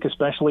last week,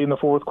 especially in the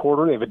fourth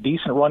quarter. They have a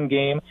decent run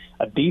game,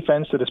 a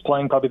defense that is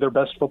playing probably their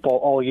best football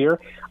all year.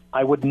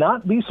 I would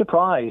not be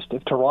surprised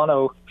if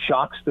Toronto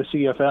shocks the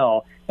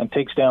CFL and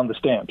takes down the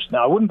Stamps.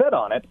 Now, I wouldn't bet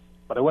on it,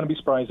 but I wouldn't be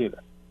surprised either.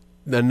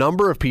 A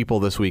number of people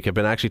this week have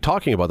been actually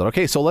talking about that.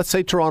 Okay, so let's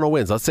say Toronto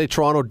wins. Let's say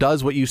Toronto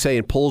does what you say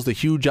and pulls the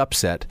huge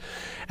upset.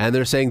 And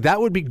they're saying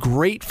that would be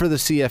great for the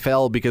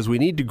CFL because we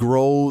need to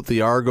grow the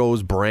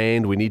Argos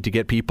brand. We need to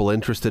get people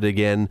interested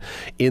again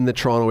in the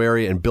Toronto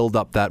area and build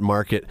up that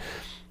market.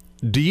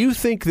 Do you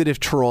think that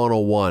if Toronto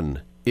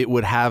won, it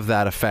would have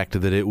that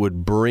effect, that it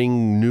would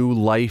bring new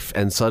life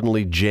and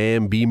suddenly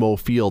jam BMO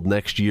Field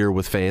next year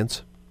with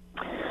fans?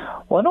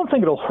 Well, I don't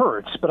think it'll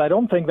hurt, but I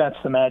don't think that's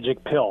the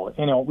magic pill.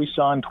 We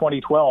saw in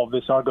 2012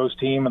 this Argos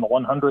team in the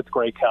 100th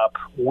Grey Cup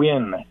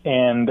win,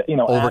 and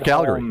over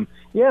Calgary. Home,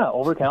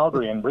 over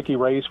Calgary and Ricky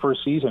Ray's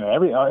first season.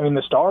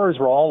 The stars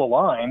were all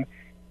aligned,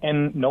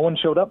 and no one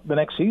showed up the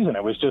next season.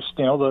 It was just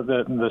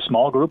the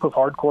small group of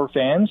hardcore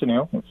fans,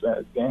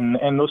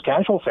 and those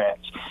casual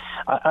fans.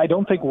 I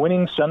don't think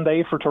winning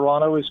Sunday for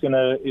Toronto is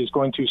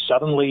going to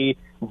suddenly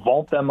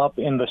vault them up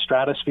in the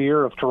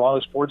stratosphere of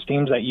Toronto sports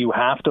teams that you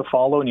have to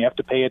follow and you have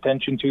to pay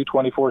attention to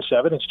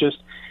 24/7. It's just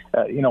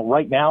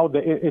right now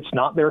it's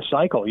not their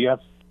cycle. You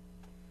have.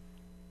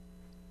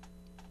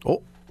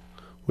 Oh,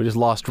 we just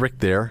lost Rick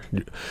there.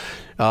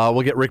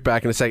 We'll get Rick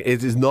back in a second.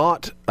 It is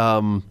not.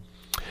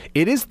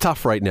 It is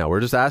tough right now.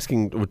 We're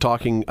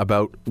talking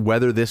about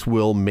whether this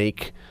will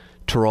make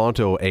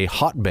Toronto a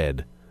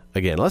hotbed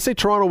again. Let's say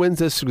Toronto wins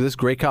this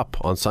Grey Cup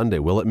on Sunday.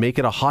 Will it make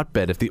it a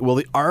hotbed? Will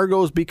the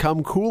Argos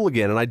become cool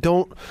again? And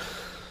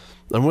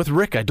I'm with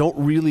Rick. I don't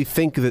really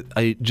think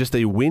that just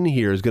a win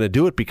here is going to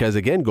do it because,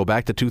 again, go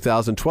back to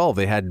 2012.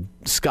 They had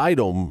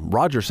Skydome,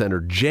 Rogers Center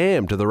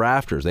jammed to the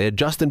rafters. They had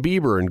Justin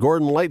Bieber and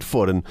Gordon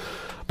Lightfoot and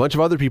a bunch of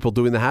other people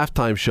doing the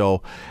halftime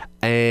show.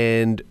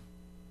 And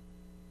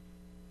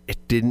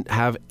it didn't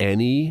have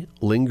any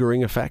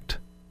lingering effect.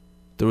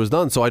 There was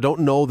none. So I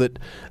don't know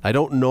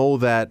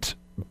that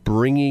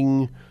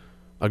bringing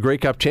a Grey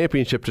Cup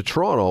championship to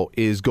Toronto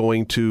is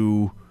going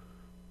to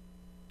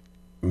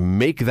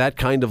make that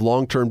kind of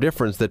long-term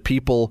difference that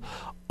people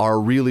are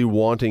really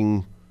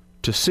wanting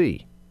to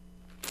see.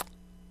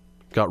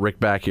 Got Rick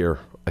back here,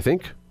 I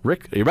think.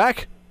 Rick, are you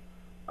back?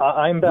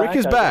 I'm back. Rick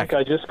is back.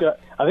 I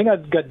think I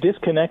got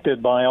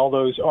disconnected by all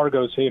those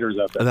Argos haters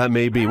out there. That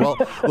may be. Well,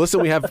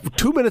 listen, we have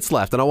 2 minutes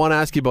left, and I want to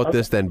ask you about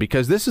this then,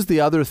 because this is the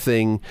other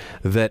thing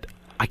that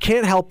I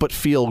can't help but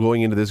feel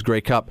going into this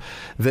Grey Cup,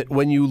 that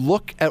when you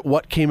look at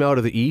what came out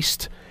of the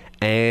East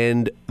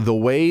and the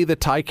way the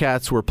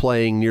Ticats were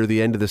playing near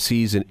the end of the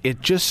season, it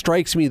just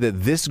strikes me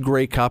that this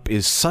Grey Cup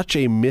is such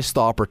a missed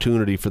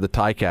opportunity for the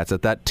Ticats.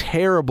 That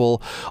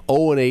terrible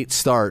 0-8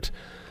 start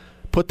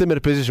put them in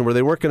a position where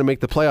they weren't going to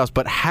make the playoffs,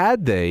 but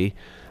had they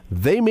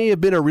may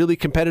have been a really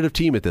competitive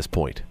team at this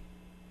point.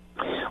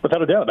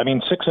 Without a doubt.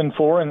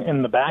 6-4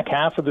 in the back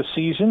half of the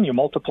season. You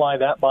multiply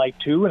that by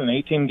 2 in an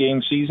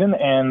 18-game season,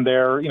 and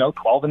they're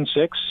 12-6,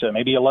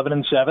 maybe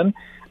 11-7.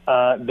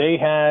 They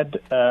had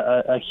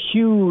a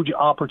huge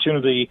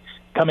opportunity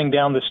coming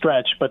down the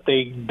stretch, but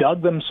they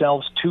dug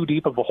themselves too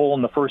deep of a hole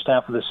in the first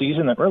half of the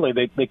season that really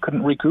they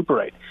couldn't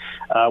recuperate.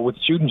 With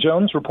Juden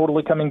Jones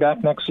reportedly coming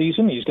back next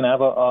season, he's going to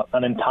have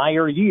an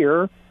entire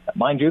year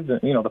Mind you,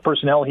 the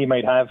personnel he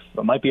might have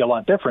might be a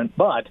lot different,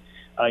 but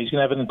he's going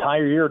to have an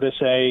entire year to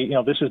say,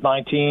 this is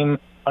my team.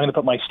 I'm going to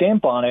put my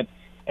stamp on it,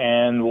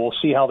 and we'll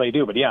see how they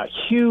do. But, yeah,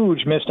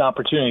 huge missed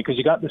opportunity because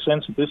you got the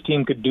sense that this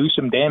team could do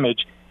some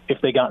damage if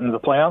they got into the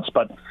playoffs,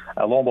 but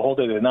lo and behold,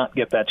 they did not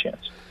get that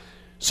chance.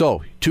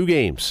 So, 2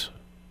 games.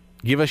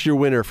 Give us your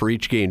winner for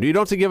each game. You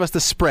don't have to give us the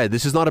spread.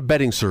 This is not a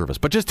betting service,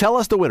 but just tell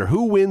us the winner.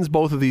 Who wins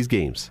both of these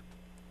games?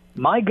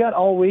 My gut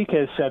all week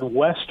has said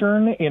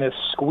Western in a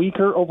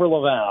squeaker over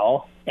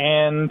Laval,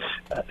 and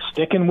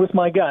sticking with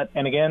my gut.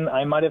 And again,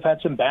 I might have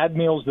had some bad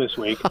meals this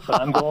week,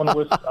 but I'm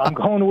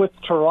going with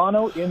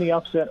Toronto in the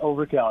upset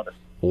over Calgary.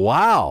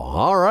 Wow.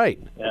 All right.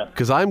 Yeah.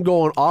 Because I'm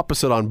going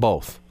opposite on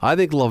both. I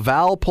think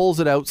Laval pulls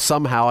it out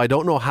somehow. I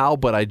don't know how,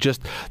 but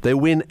they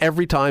win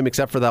every time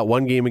except for that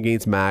one game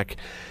against Mac.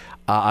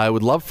 I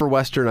would love for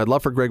Western. I'd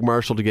love for Greg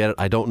Marshall to get it.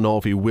 I don't know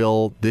if he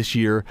will this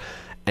year,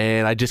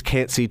 and I just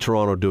can't see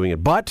Toronto doing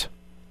it. But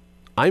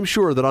I'm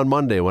sure that on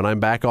Monday, when I'm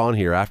back on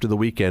here after the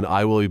weekend,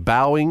 I will be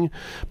bowing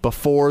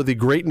before the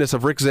greatness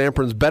of Rick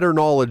Zamperin's better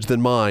knowledge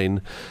than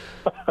mine,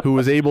 who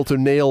was able to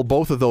nail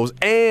both of those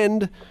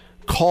and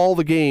call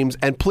the games.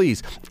 And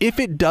please, if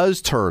it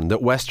does turn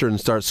that Western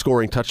starts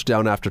scoring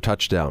touchdown after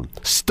touchdown,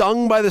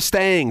 Stung by the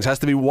Stangs has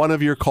to be one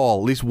of your call,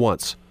 at least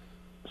once.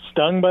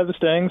 Stung by the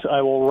Stangs,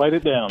 I will write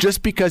it down.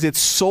 Just because it's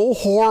so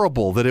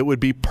horrible that it would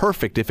be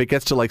perfect if it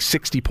gets to like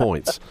 60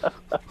 points.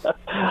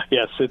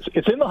 Yes,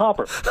 it's in the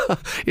hopper.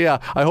 Yeah,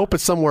 I hope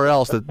it's somewhere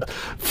else that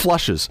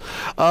flushes.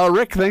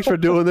 Rick, thanks for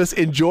doing this.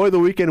 Enjoy the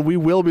weekend. We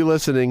will be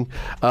listening.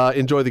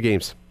 Enjoy the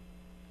games.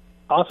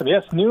 Awesome.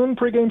 Yes, noon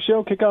pregame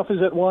show. Kickoff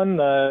is at 1.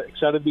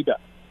 Excited to be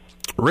back.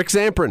 Rick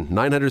Zamperin,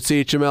 900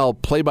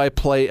 CHML,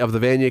 play-by-play of the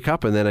Vanier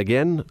Cup, and then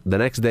again, the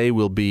next day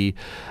will be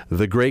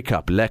the Grey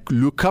Cup,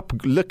 Le Cup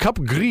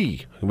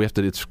Gris.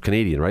 It's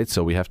Canadian, right?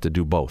 So we have to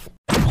do both.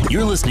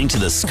 You're listening to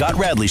The Scott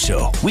Radley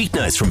Show,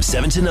 weeknights from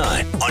 7 to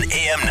 9 on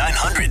AM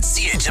 900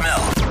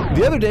 CHML.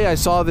 The other day I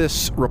saw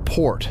this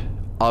report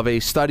of a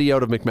study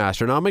out of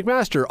McMaster. Now,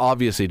 McMaster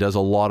obviously does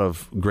a lot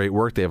of great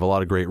work. They have a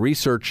lot of great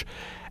research,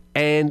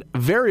 and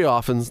very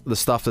often the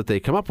stuff that they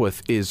come up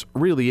with is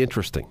really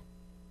interesting.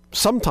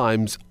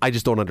 Sometimes I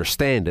just don't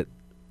understand it,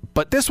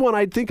 but this one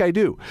I think I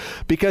do,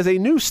 because a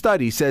new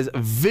study says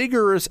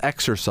vigorous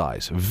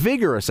exercise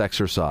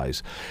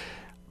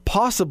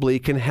possibly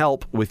can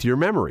help with your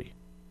memory.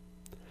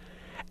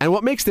 And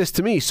what makes this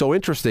to me so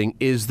interesting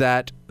is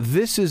that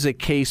this is a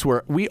case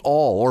where we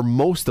all, or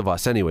most of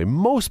us anyway,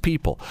 most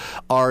people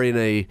are in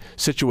a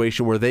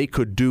situation where they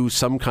could do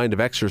some kind of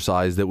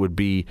exercise that would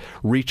be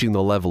reaching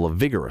the level of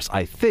vigorous,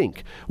 I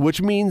think,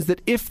 which means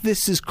that if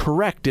this is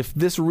correct, if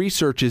this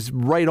research is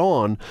right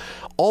on,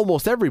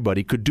 almost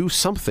everybody could do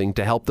something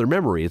to help their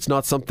memory. It's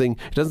not something,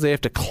 it doesn't say you have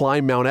to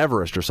climb Mount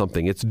Everest or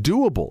something. It's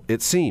doable,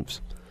 it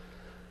seems.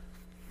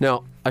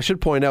 Now, I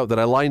should point out that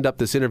I lined up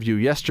this interview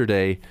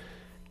yesterday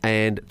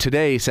and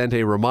today sent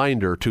a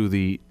reminder to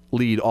the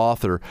lead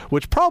author,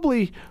 which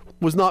probably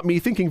was not me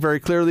thinking very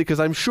clearly, because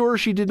I'm sure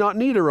she did not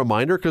need a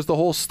reminder because the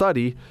whole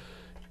study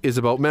is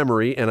about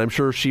memory, and I'm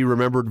sure she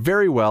remembered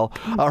very well.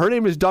 Her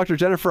name is Dr.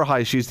 Jennifer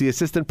Heisz. She's the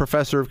assistant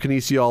professor of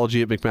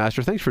kinesiology at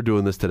McMaster. Thanks for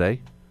doing this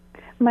today.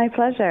 My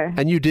pleasure.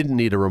 And you didn't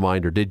need a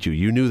reminder, did you?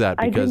 You knew that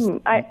because...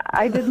 I didn't.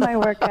 I did my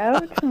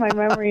workout. My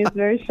memory is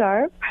very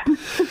sharp.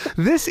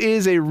 This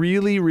is a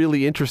really,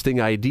 really interesting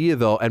idea,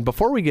 though. And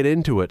before we get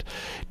into it,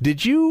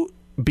 did you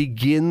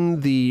begin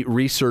the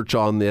research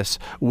on this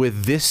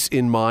with this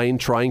in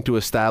mind, trying to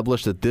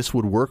establish that this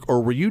would work?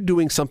 Or were you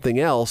doing something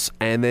else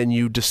and then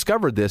you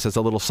discovered this as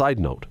a little side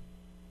note?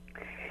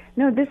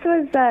 No, this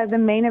was the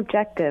main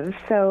objective.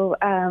 So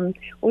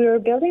we were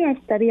building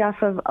our study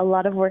off of a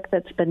lot of work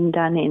that's been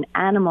done in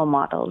animal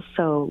models,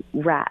 so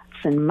rats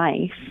and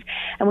mice.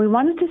 And we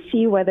wanted to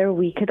see whether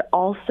we could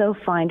also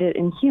find it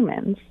in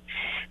humans.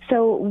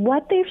 So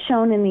what they've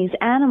shown in these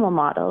animal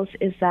models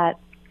is that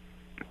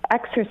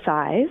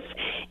exercise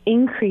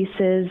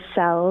increases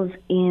cells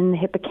in the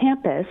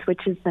hippocampus,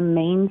 which is the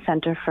main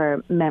center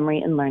for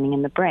memory and learning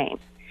in the brain.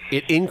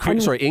 It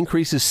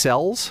increases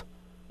cells?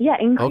 Yeah,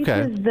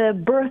 increases the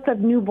birth of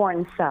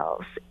newborn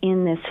cells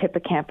in this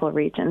hippocampal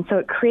region. So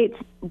it creates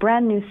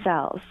brand new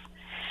cells.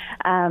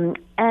 And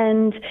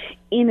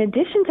in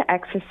addition to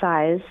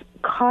exercise,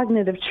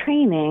 cognitive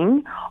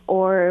training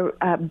or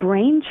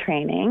brain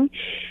training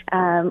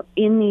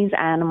in these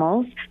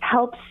animals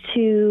helps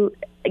to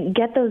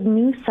get those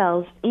new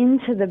cells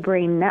into the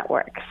brain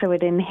network. So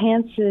it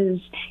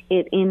enhances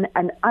it in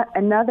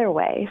another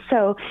way.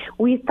 So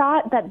we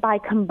thought that by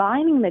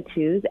combining the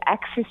two, the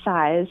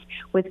exercise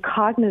with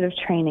cognitive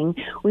training,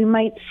 we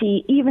might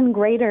see even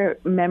greater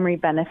memory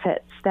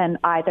benefits than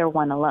either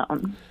one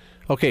alone.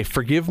 Okay,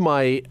 forgive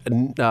my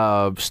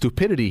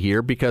stupidity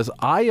here, because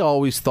I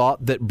always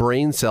thought that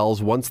brain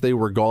cells, once they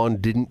were gone,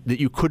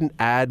 that you couldn't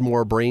add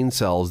more brain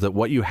cells, that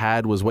what you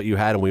had was what you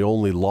had and we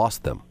only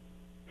lost them.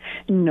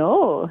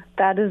 No,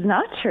 that is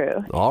not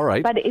true. All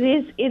right. But it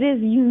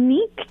is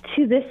unique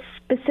to this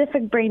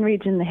specific brain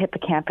region, the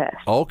hippocampus.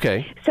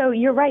 Okay. So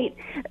you're right.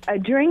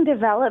 During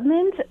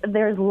development,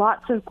 there's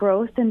lots of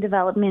growth and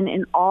development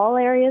in all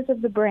areas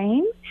of the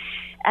brain.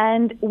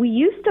 And we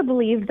used to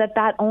believe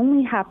that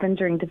only happened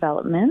during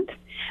development,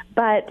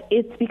 but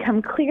it's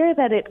become clear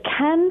that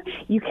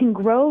you can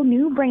grow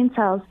new brain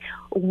cells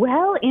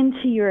well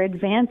into your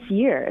advanced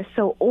years.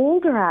 So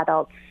older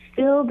adults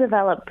still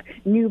develop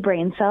new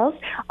brain cells,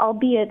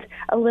 albeit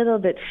a little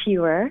bit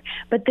fewer.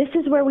 But this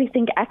is where we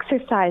think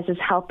exercise is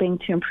helping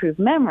to improve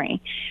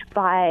memory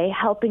by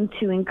helping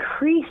to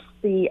increase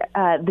the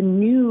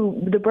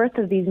birth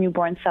of these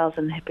newborn cells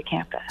in the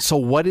hippocampus. So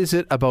what is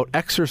it about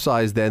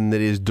exercise then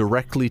that is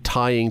directly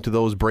tying to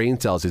those brain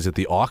cells? Is it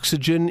the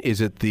oxygen? Is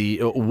it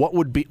what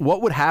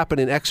would happen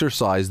in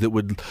exercise that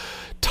would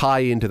tie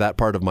into that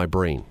part of my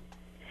brain?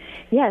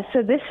 Yeah,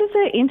 so this is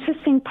an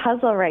interesting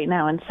puzzle right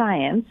now in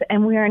science,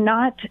 and we are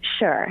not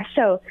sure.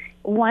 So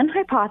one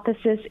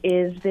hypothesis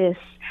is this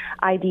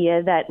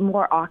idea that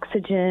more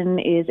oxygen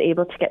is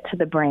able to get to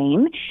the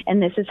brain,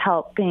 and this is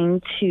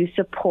helping to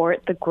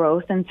support the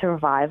growth and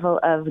survival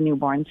of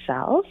newborn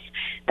cells.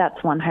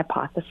 That's one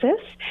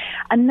hypothesis.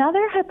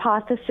 Another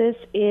hypothesis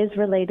is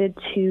related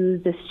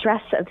to the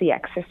stress of the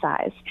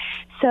exercise.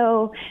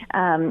 So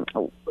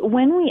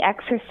when we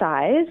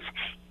exercise,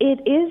 it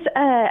is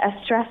a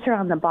stressor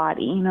on the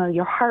body.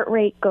 Your heart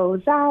rate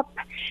goes up,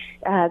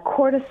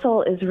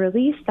 cortisol is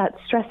released, that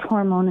stress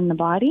hormone in the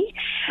body,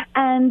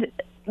 and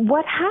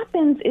what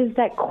happens is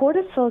that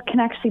cortisol can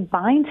actually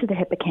bind to the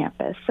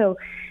hippocampus. So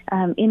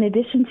in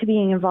addition to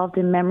being involved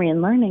in memory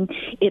and learning,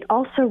 it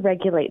also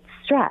regulates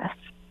stress.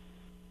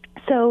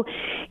 So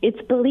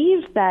it's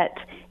believed that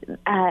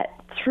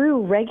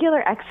through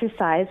regular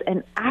exercise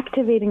and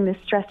activating the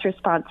stress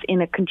response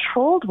in a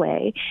controlled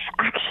way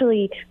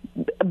actually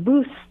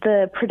boosts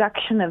the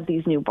production of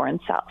these newborn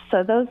cells.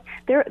 So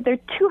there are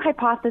two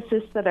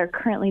hypotheses that are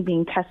currently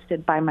being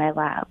tested by my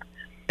lab.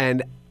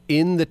 And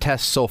in the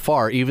test so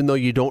far, even though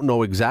you don't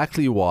know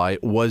exactly why,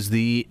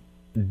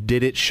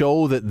 did it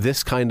show that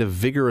this kind of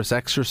vigorous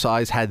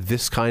exercise had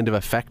this kind of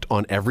effect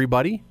on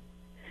everybody?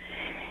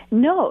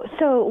 No.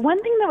 So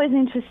one thing that was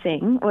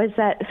interesting was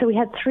that, we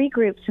had 3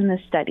 groups in the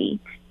study.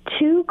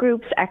 2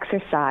 groups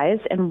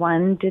exercised and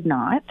 1 did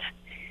not.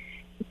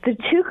 The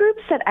 2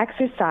 groups that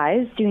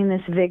exercised doing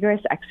this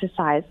vigorous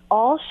exercise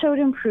all showed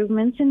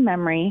improvements in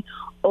memory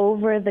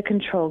over the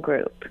control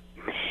group.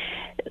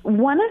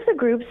 One of the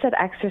groups that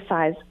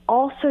exercised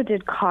also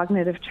did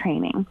cognitive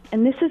training,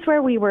 and this is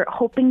where we were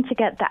hoping to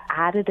get the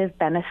additive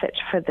benefit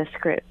for this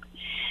group.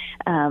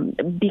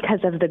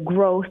 Because of the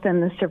growth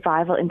and the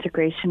survival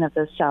integration of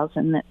those cells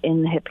in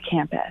the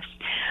hippocampus.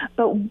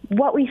 But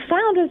what we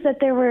found was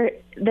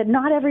that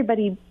not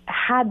everybody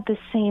had the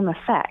same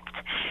effect.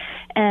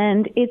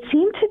 And it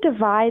seemed to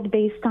divide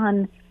based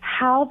on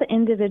how the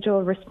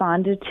individual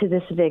responded to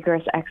this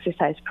vigorous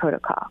exercise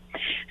protocol.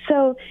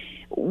 So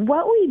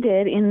what we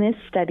did in this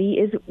study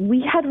is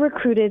we had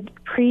recruited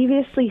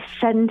previously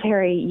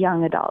sedentary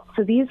young adults.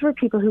 So these were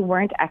people who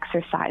weren't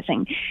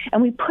exercising.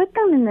 And we put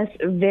them in this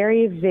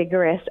very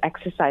vigorous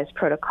exercise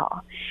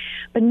protocol.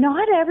 But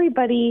not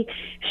everybody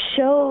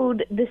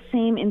showed the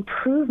same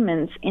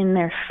improvements in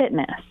their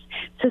fitness.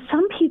 So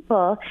some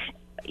people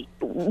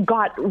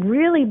got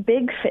really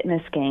big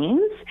fitness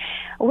gains,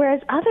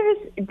 whereas others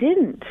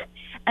didn't.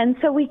 And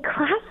so we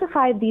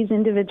classified these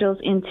individuals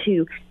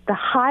into the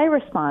high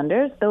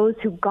responders, those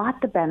who got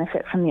the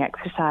benefit from the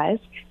exercise,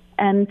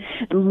 and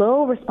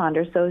low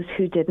responders, those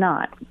who did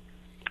not.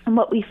 And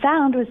what we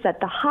found was that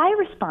the high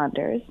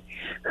responders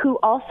who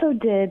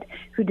did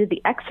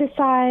the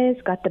exercise,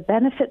 got the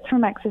benefits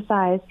from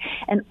exercise,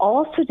 and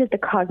also did the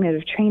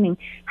cognitive training,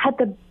 had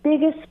the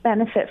biggest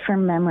benefit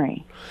from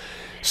memory.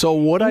 So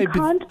would I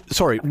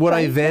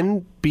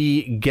then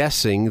be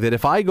guessing that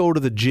if I go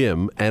to the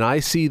gym and I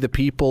see the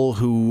people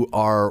who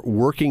are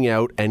working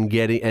out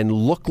and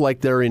look like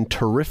they're in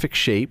terrific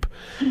shape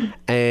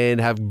and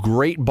have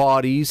great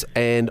bodies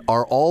and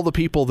are all the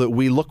people that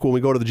we look when we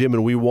go to the gym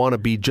and we want to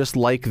be just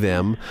like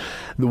them,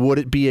 would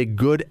it be a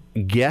good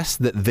guess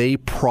that they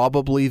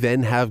probably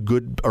then have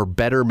good or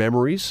better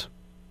memories?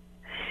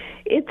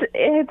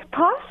 It's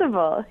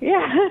possible,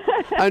 yeah.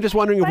 I'm just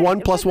wondering if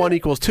 1 + 1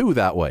 = 2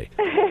 that way.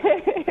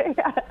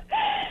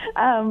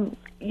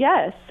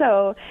 Yes.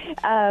 So,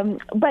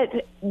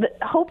 but the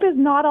hope is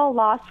not all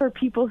lost for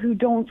people who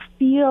don't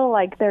feel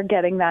like they're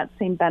getting that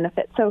same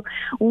benefit. So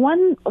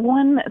one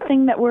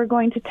thing that we're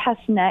going to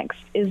test next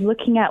is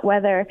looking at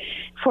whether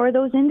for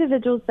those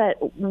individuals that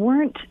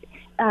weren't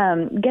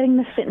getting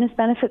the fitness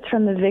benefits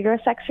from the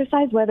vigorous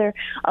exercise, whether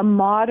a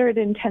moderate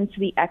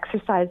intensity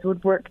exercise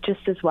would work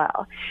just as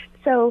well.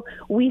 So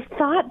we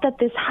thought that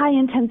this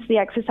high-intensity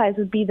exercise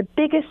would be the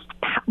biggest,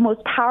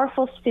 most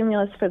powerful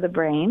stimulus for the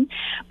brain,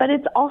 but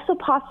it's also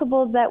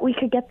possible that we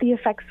could get the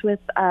effects with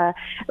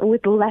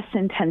less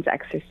intense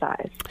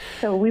exercise.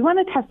 So we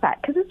want to test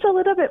that because it's a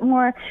little bit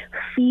more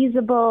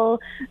feasible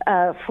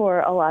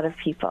for a lot of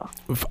people.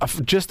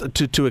 Just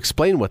to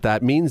explain what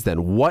that means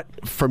then,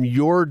 what, from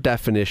your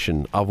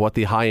definition of what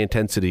the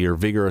high-intensity or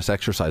vigorous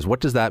exercise, what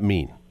does that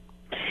mean?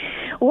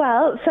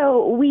 Well,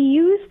 so we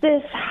use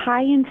this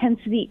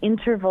high-intensity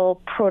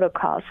interval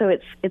protocol. So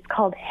it's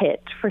called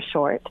HIIT for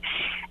short.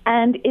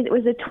 And it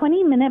was a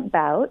 20-minute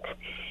bout.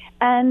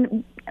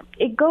 And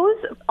it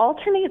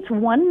alternates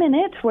 1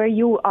 minute where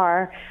you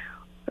are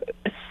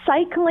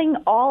cycling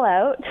all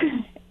out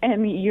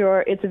and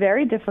it's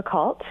very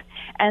difficult,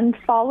 and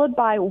followed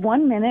by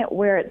 1 minute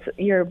where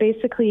you're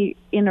basically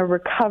in a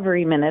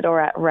recovery minute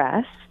or at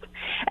rest.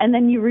 And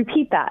then you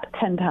repeat that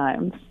 10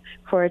 times.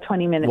 For a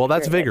 20-minute Well,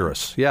 that's period.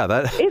 vigorous. Yeah,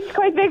 it's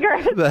quite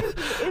vigorous.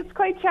 It's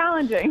quite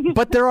challenging.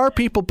 But there are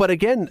people, but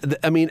again,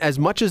 I mean, as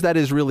much as that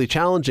is really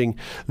challenging,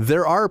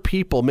 there are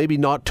people, maybe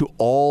not to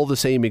all the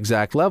same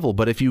exact level,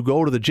 but if you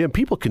go to the gym,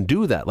 people can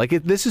do that. Like,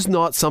 this is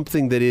not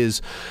something that is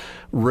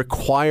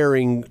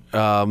requiring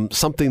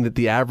something that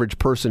the average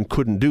person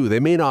couldn't do.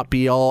 They may not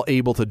be all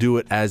able to do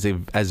it as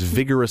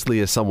vigorously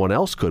as someone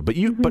else could,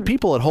 but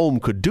people at home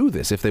could do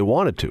this if they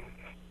wanted to.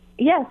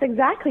 Yes,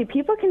 exactly.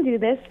 People can do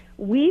this.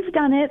 We've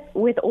done it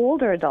with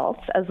older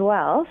adults as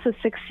well, so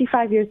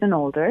 65 years and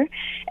older,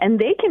 and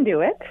they can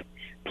do it.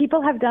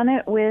 People have done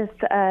it with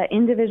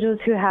individuals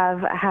who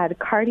have had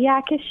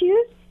cardiac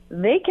issues.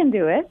 They can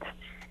do it.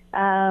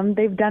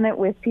 They've done it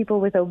with people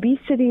with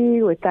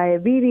obesity, with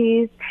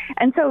diabetes.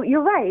 And so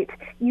you're right.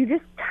 You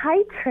just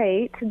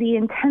titrate the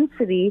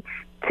intensity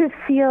to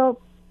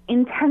feel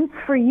intense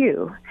for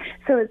you.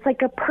 So it's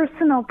like a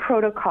personal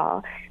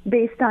protocol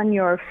based on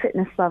your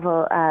fitness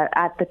level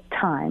at the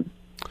time.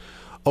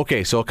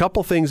 Okay, so a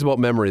couple things about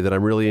memory that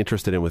I'm really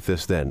interested in with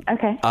this then.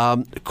 Okay.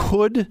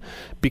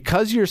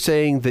 Because you're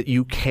saying that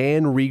you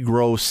can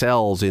regrow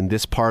cells in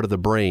this part of the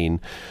brain,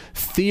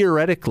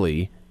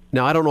 theoretically,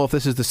 now I don't know if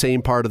this is the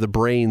same part of the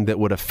brain that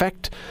would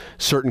affect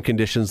certain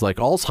conditions like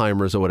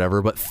Alzheimer's or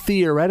whatever, but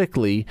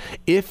theoretically,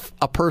 if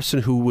a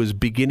person who was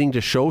beginning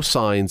to show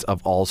signs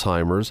of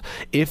Alzheimer's,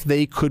 if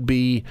they could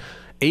be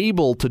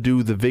able to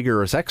do the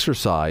vigorous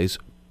exercise,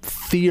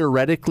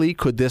 theoretically,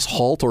 could this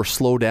halt or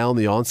slow down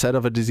the onset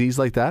of a disease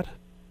like that?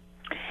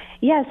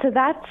 Yeah, so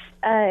that's,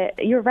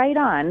 you're right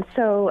on.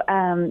 So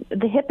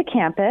the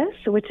hippocampus,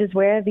 which is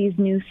where these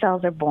new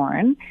cells are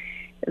born,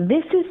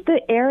 this is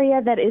the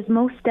area that is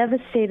most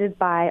devastated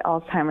by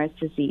Alzheimer's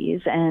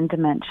disease and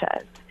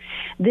dementias.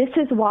 This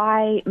is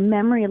why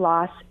memory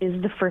loss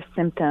is the first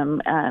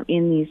symptom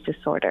in these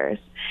disorders.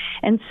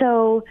 And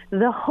so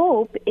the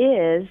hope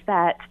is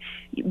that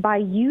by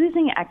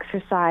using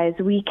exercise,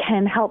 we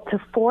can help to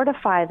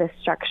fortify the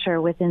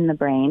structure within the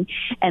brain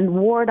and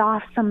ward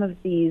off some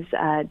of these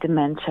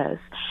dementias.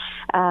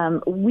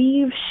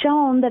 We've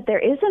shown that there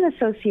is an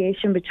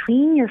association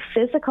between your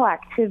physical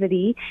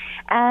activity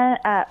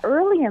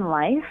early in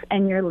life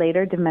and your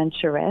later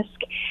dementia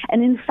risk.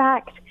 And in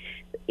fact,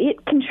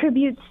 it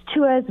contributes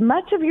to as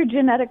much of your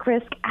genetic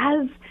risk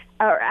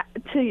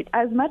to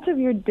as much of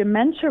your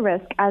dementia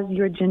risk as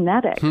your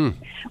genetics,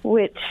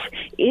 which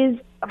is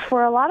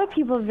for a lot of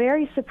people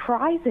very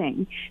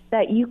surprising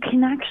that you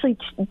can actually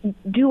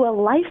do a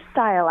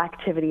lifestyle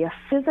activity, a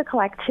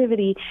physical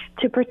activity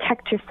to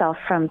protect yourself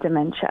from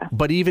dementia.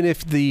 But even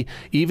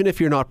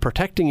if you're not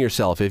protecting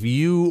yourself, if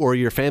you or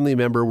your family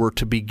member were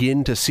to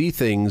begin to see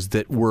things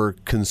that were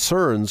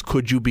concerns,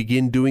 could you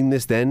begin doing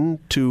this then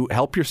to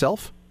help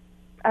yourself?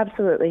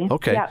 Absolutely.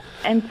 Okay. Yeah.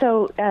 And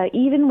so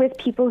even with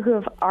people who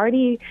have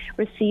already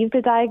received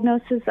a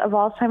diagnosis of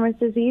Alzheimer's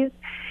disease,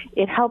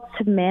 it helps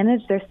to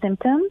manage their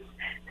symptoms.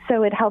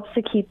 So it helps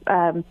to keep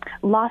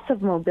loss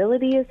of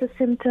mobility as a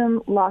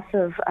symptom, loss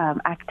of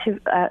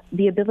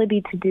the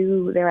ability to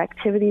do their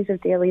activities of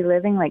daily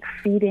living, like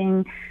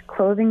feeding,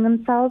 clothing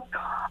themselves.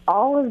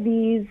 All of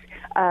these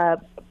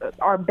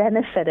are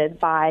benefited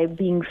by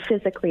being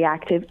physically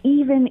active,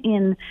 even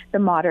in the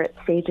moderate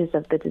stages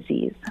of the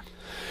disease.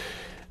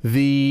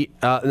 The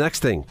next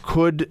thing,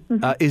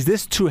 is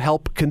this to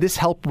help? Can this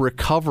help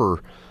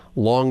recover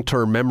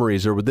long-term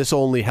memories, or would this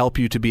only help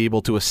you to be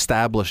able to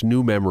establish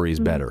new memories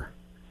better?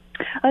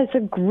 It's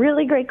a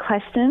really great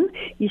question.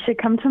 You should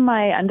come to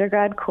my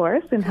undergrad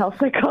course in health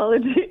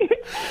psychology.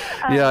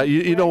 Yeah,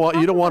 you don't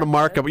want to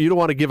mark up. You don't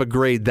want to give a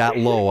grade that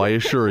low. I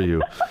assure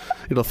you,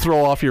 it'll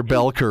throw off your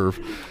bell curve.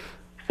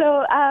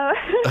 So.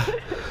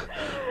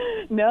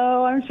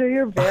 No, I'm sure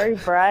you're very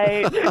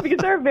bright because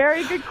they're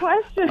very good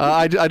questions.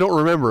 I don't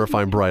remember if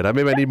I'm bright. I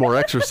need more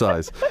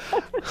exercise.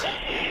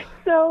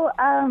 So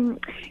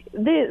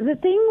the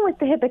thing with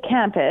the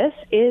hippocampus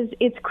is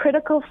it's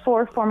critical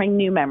for forming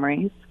new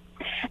memories.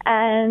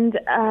 And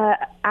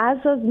as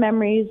those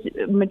memories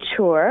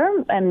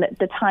mature and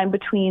the time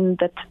between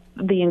the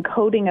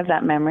encoding of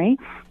that memory,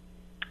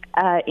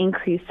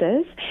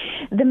 increases,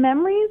 the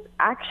memories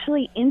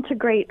actually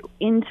integrate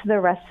into the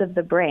rest of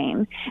the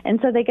brain. And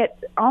so they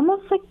get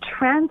almost like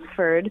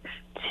transferred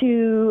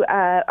to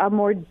a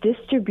more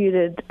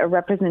distributed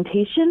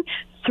representation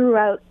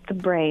throughout the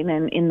brain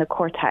and in the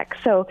cortex.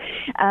 So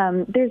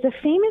there's a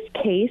famous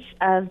case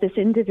of this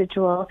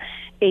individual,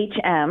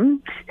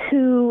 HM,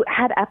 who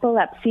had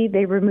epilepsy.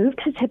 They removed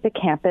his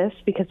hippocampus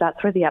because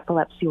that's where the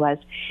epilepsy was.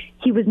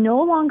 He was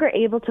no longer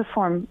able to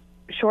form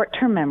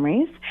short-term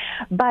memories,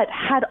 but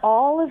had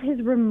all of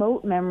his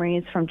remote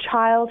memories from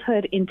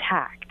childhood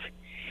intact.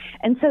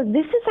 And so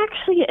this is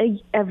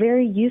actually a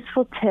very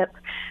useful tip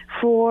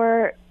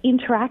for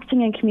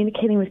interacting and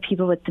communicating with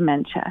people with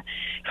dementia.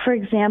 For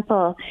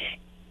example,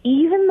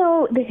 even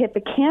though the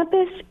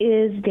hippocampus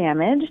is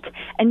damaged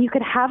and you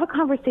could have a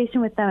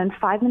conversation with them and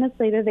 5 minutes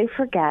later they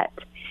forget,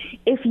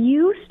 if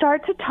you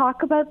start to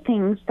talk about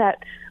things that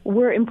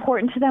were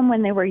important to them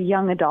when they were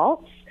young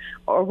adults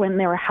or when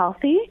they were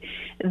healthy,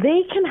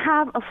 they can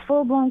have a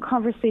full-blown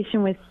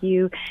conversation with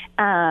you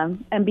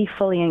and be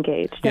fully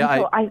engaged.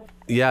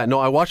 Yeah,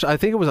 I watched, I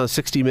think it was on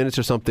 60 Minutes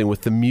or something,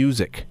 with the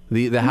music,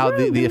 the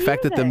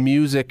effect that the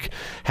music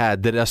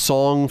had, that a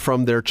song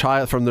from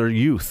their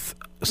youth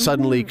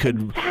suddenly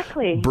could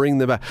bring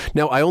them back.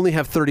 Now, I only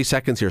have 30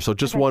 seconds here, so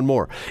just one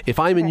more. If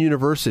I'm in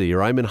university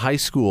or I'm in high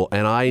school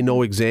and I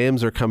know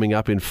exams are coming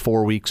up in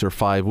 4 weeks or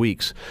 5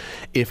 weeks,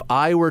 if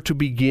I were to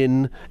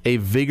begin a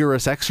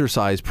vigorous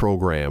exercise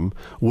program,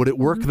 would it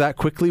work that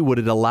quickly? Would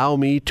it allow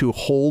me to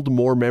hold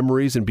more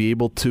memories and be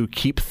able to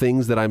keep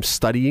things that I'm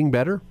studying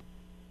better?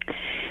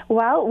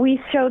 Well,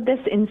 we showed this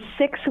in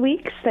 6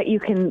 weeks that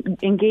you can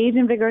engage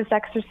in vigorous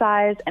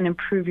exercise and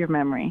improve your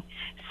memory.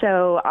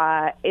 So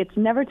it's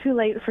never too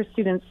late for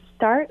students to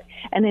start.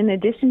 And in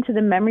addition to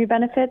the memory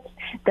benefits,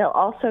 they'll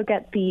also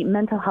get the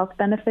mental health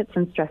benefits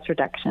and stress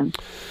reduction.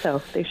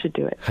 So they should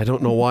do it. I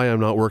don't know why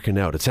I'm not working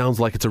out. It sounds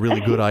like it's a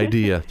really good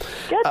idea.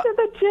 Get to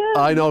the gym.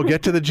 I know,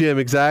 get to the gym,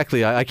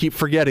 exactly. I keep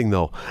forgetting,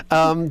 though.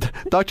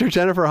 Dr.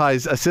 Jennifer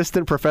Heisz,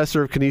 Assistant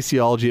Professor of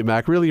Kinesiology at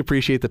Mac. Really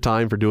appreciate the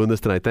time for doing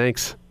this tonight.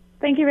 Thanks.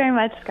 Thank you very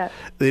much, Scott.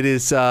 It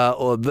is,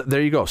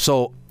 there you go.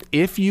 So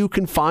if you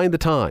can find the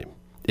time,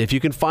 if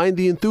you can find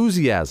the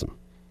enthusiasm,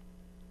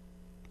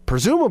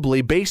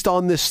 presumably based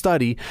on this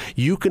study,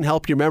 you can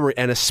help your memory,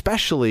 and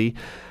especially,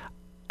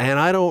 and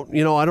I don't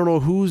know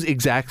who's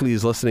exactly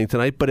is listening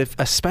tonight, but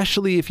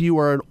especially if you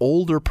are an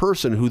older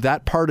person who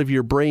that part of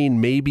your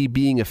brain may be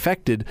being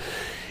affected,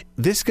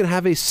 this can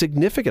have a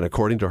significant,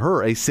 according to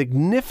her, a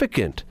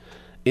significant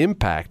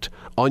impact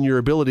on your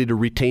ability to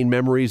retain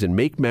memories and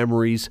make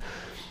memories.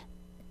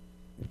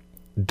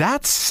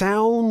 That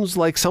sounds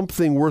like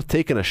something worth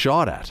taking a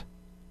shot at.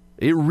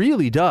 It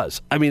really does.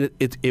 I mean,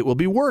 it will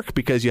be work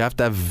because you have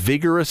to have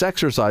vigorous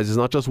exercises,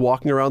 not just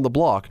walking around the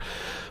block.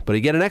 But you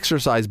get an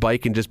exercise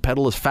bike and just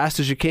pedal as fast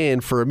as you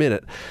can for a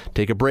minute.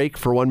 Take a break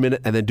for 1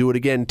 minute and then do it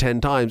again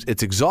 10 times.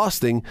 It's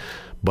exhausting,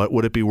 but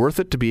would it be worth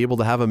it to be able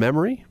to have a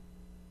memory?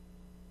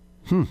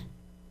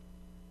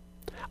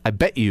 I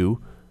bet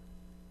you,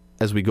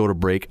 as we go to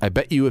break, I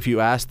bet you if you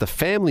ask the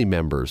family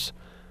members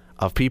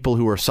of people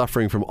who are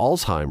suffering from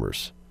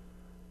Alzheimer's,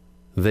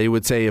 they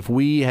would say if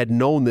we had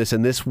known this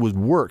and this would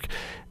work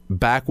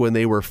back when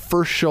they were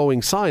first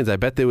showing signs, I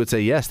bet they would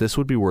say, yes, this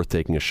would be worth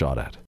taking a shot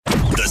at.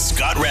 The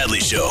Scott Radley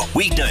Show,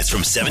 weeknights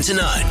from 7 to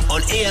 9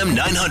 on AM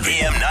 900.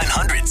 AM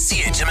 900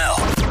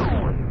 CHML.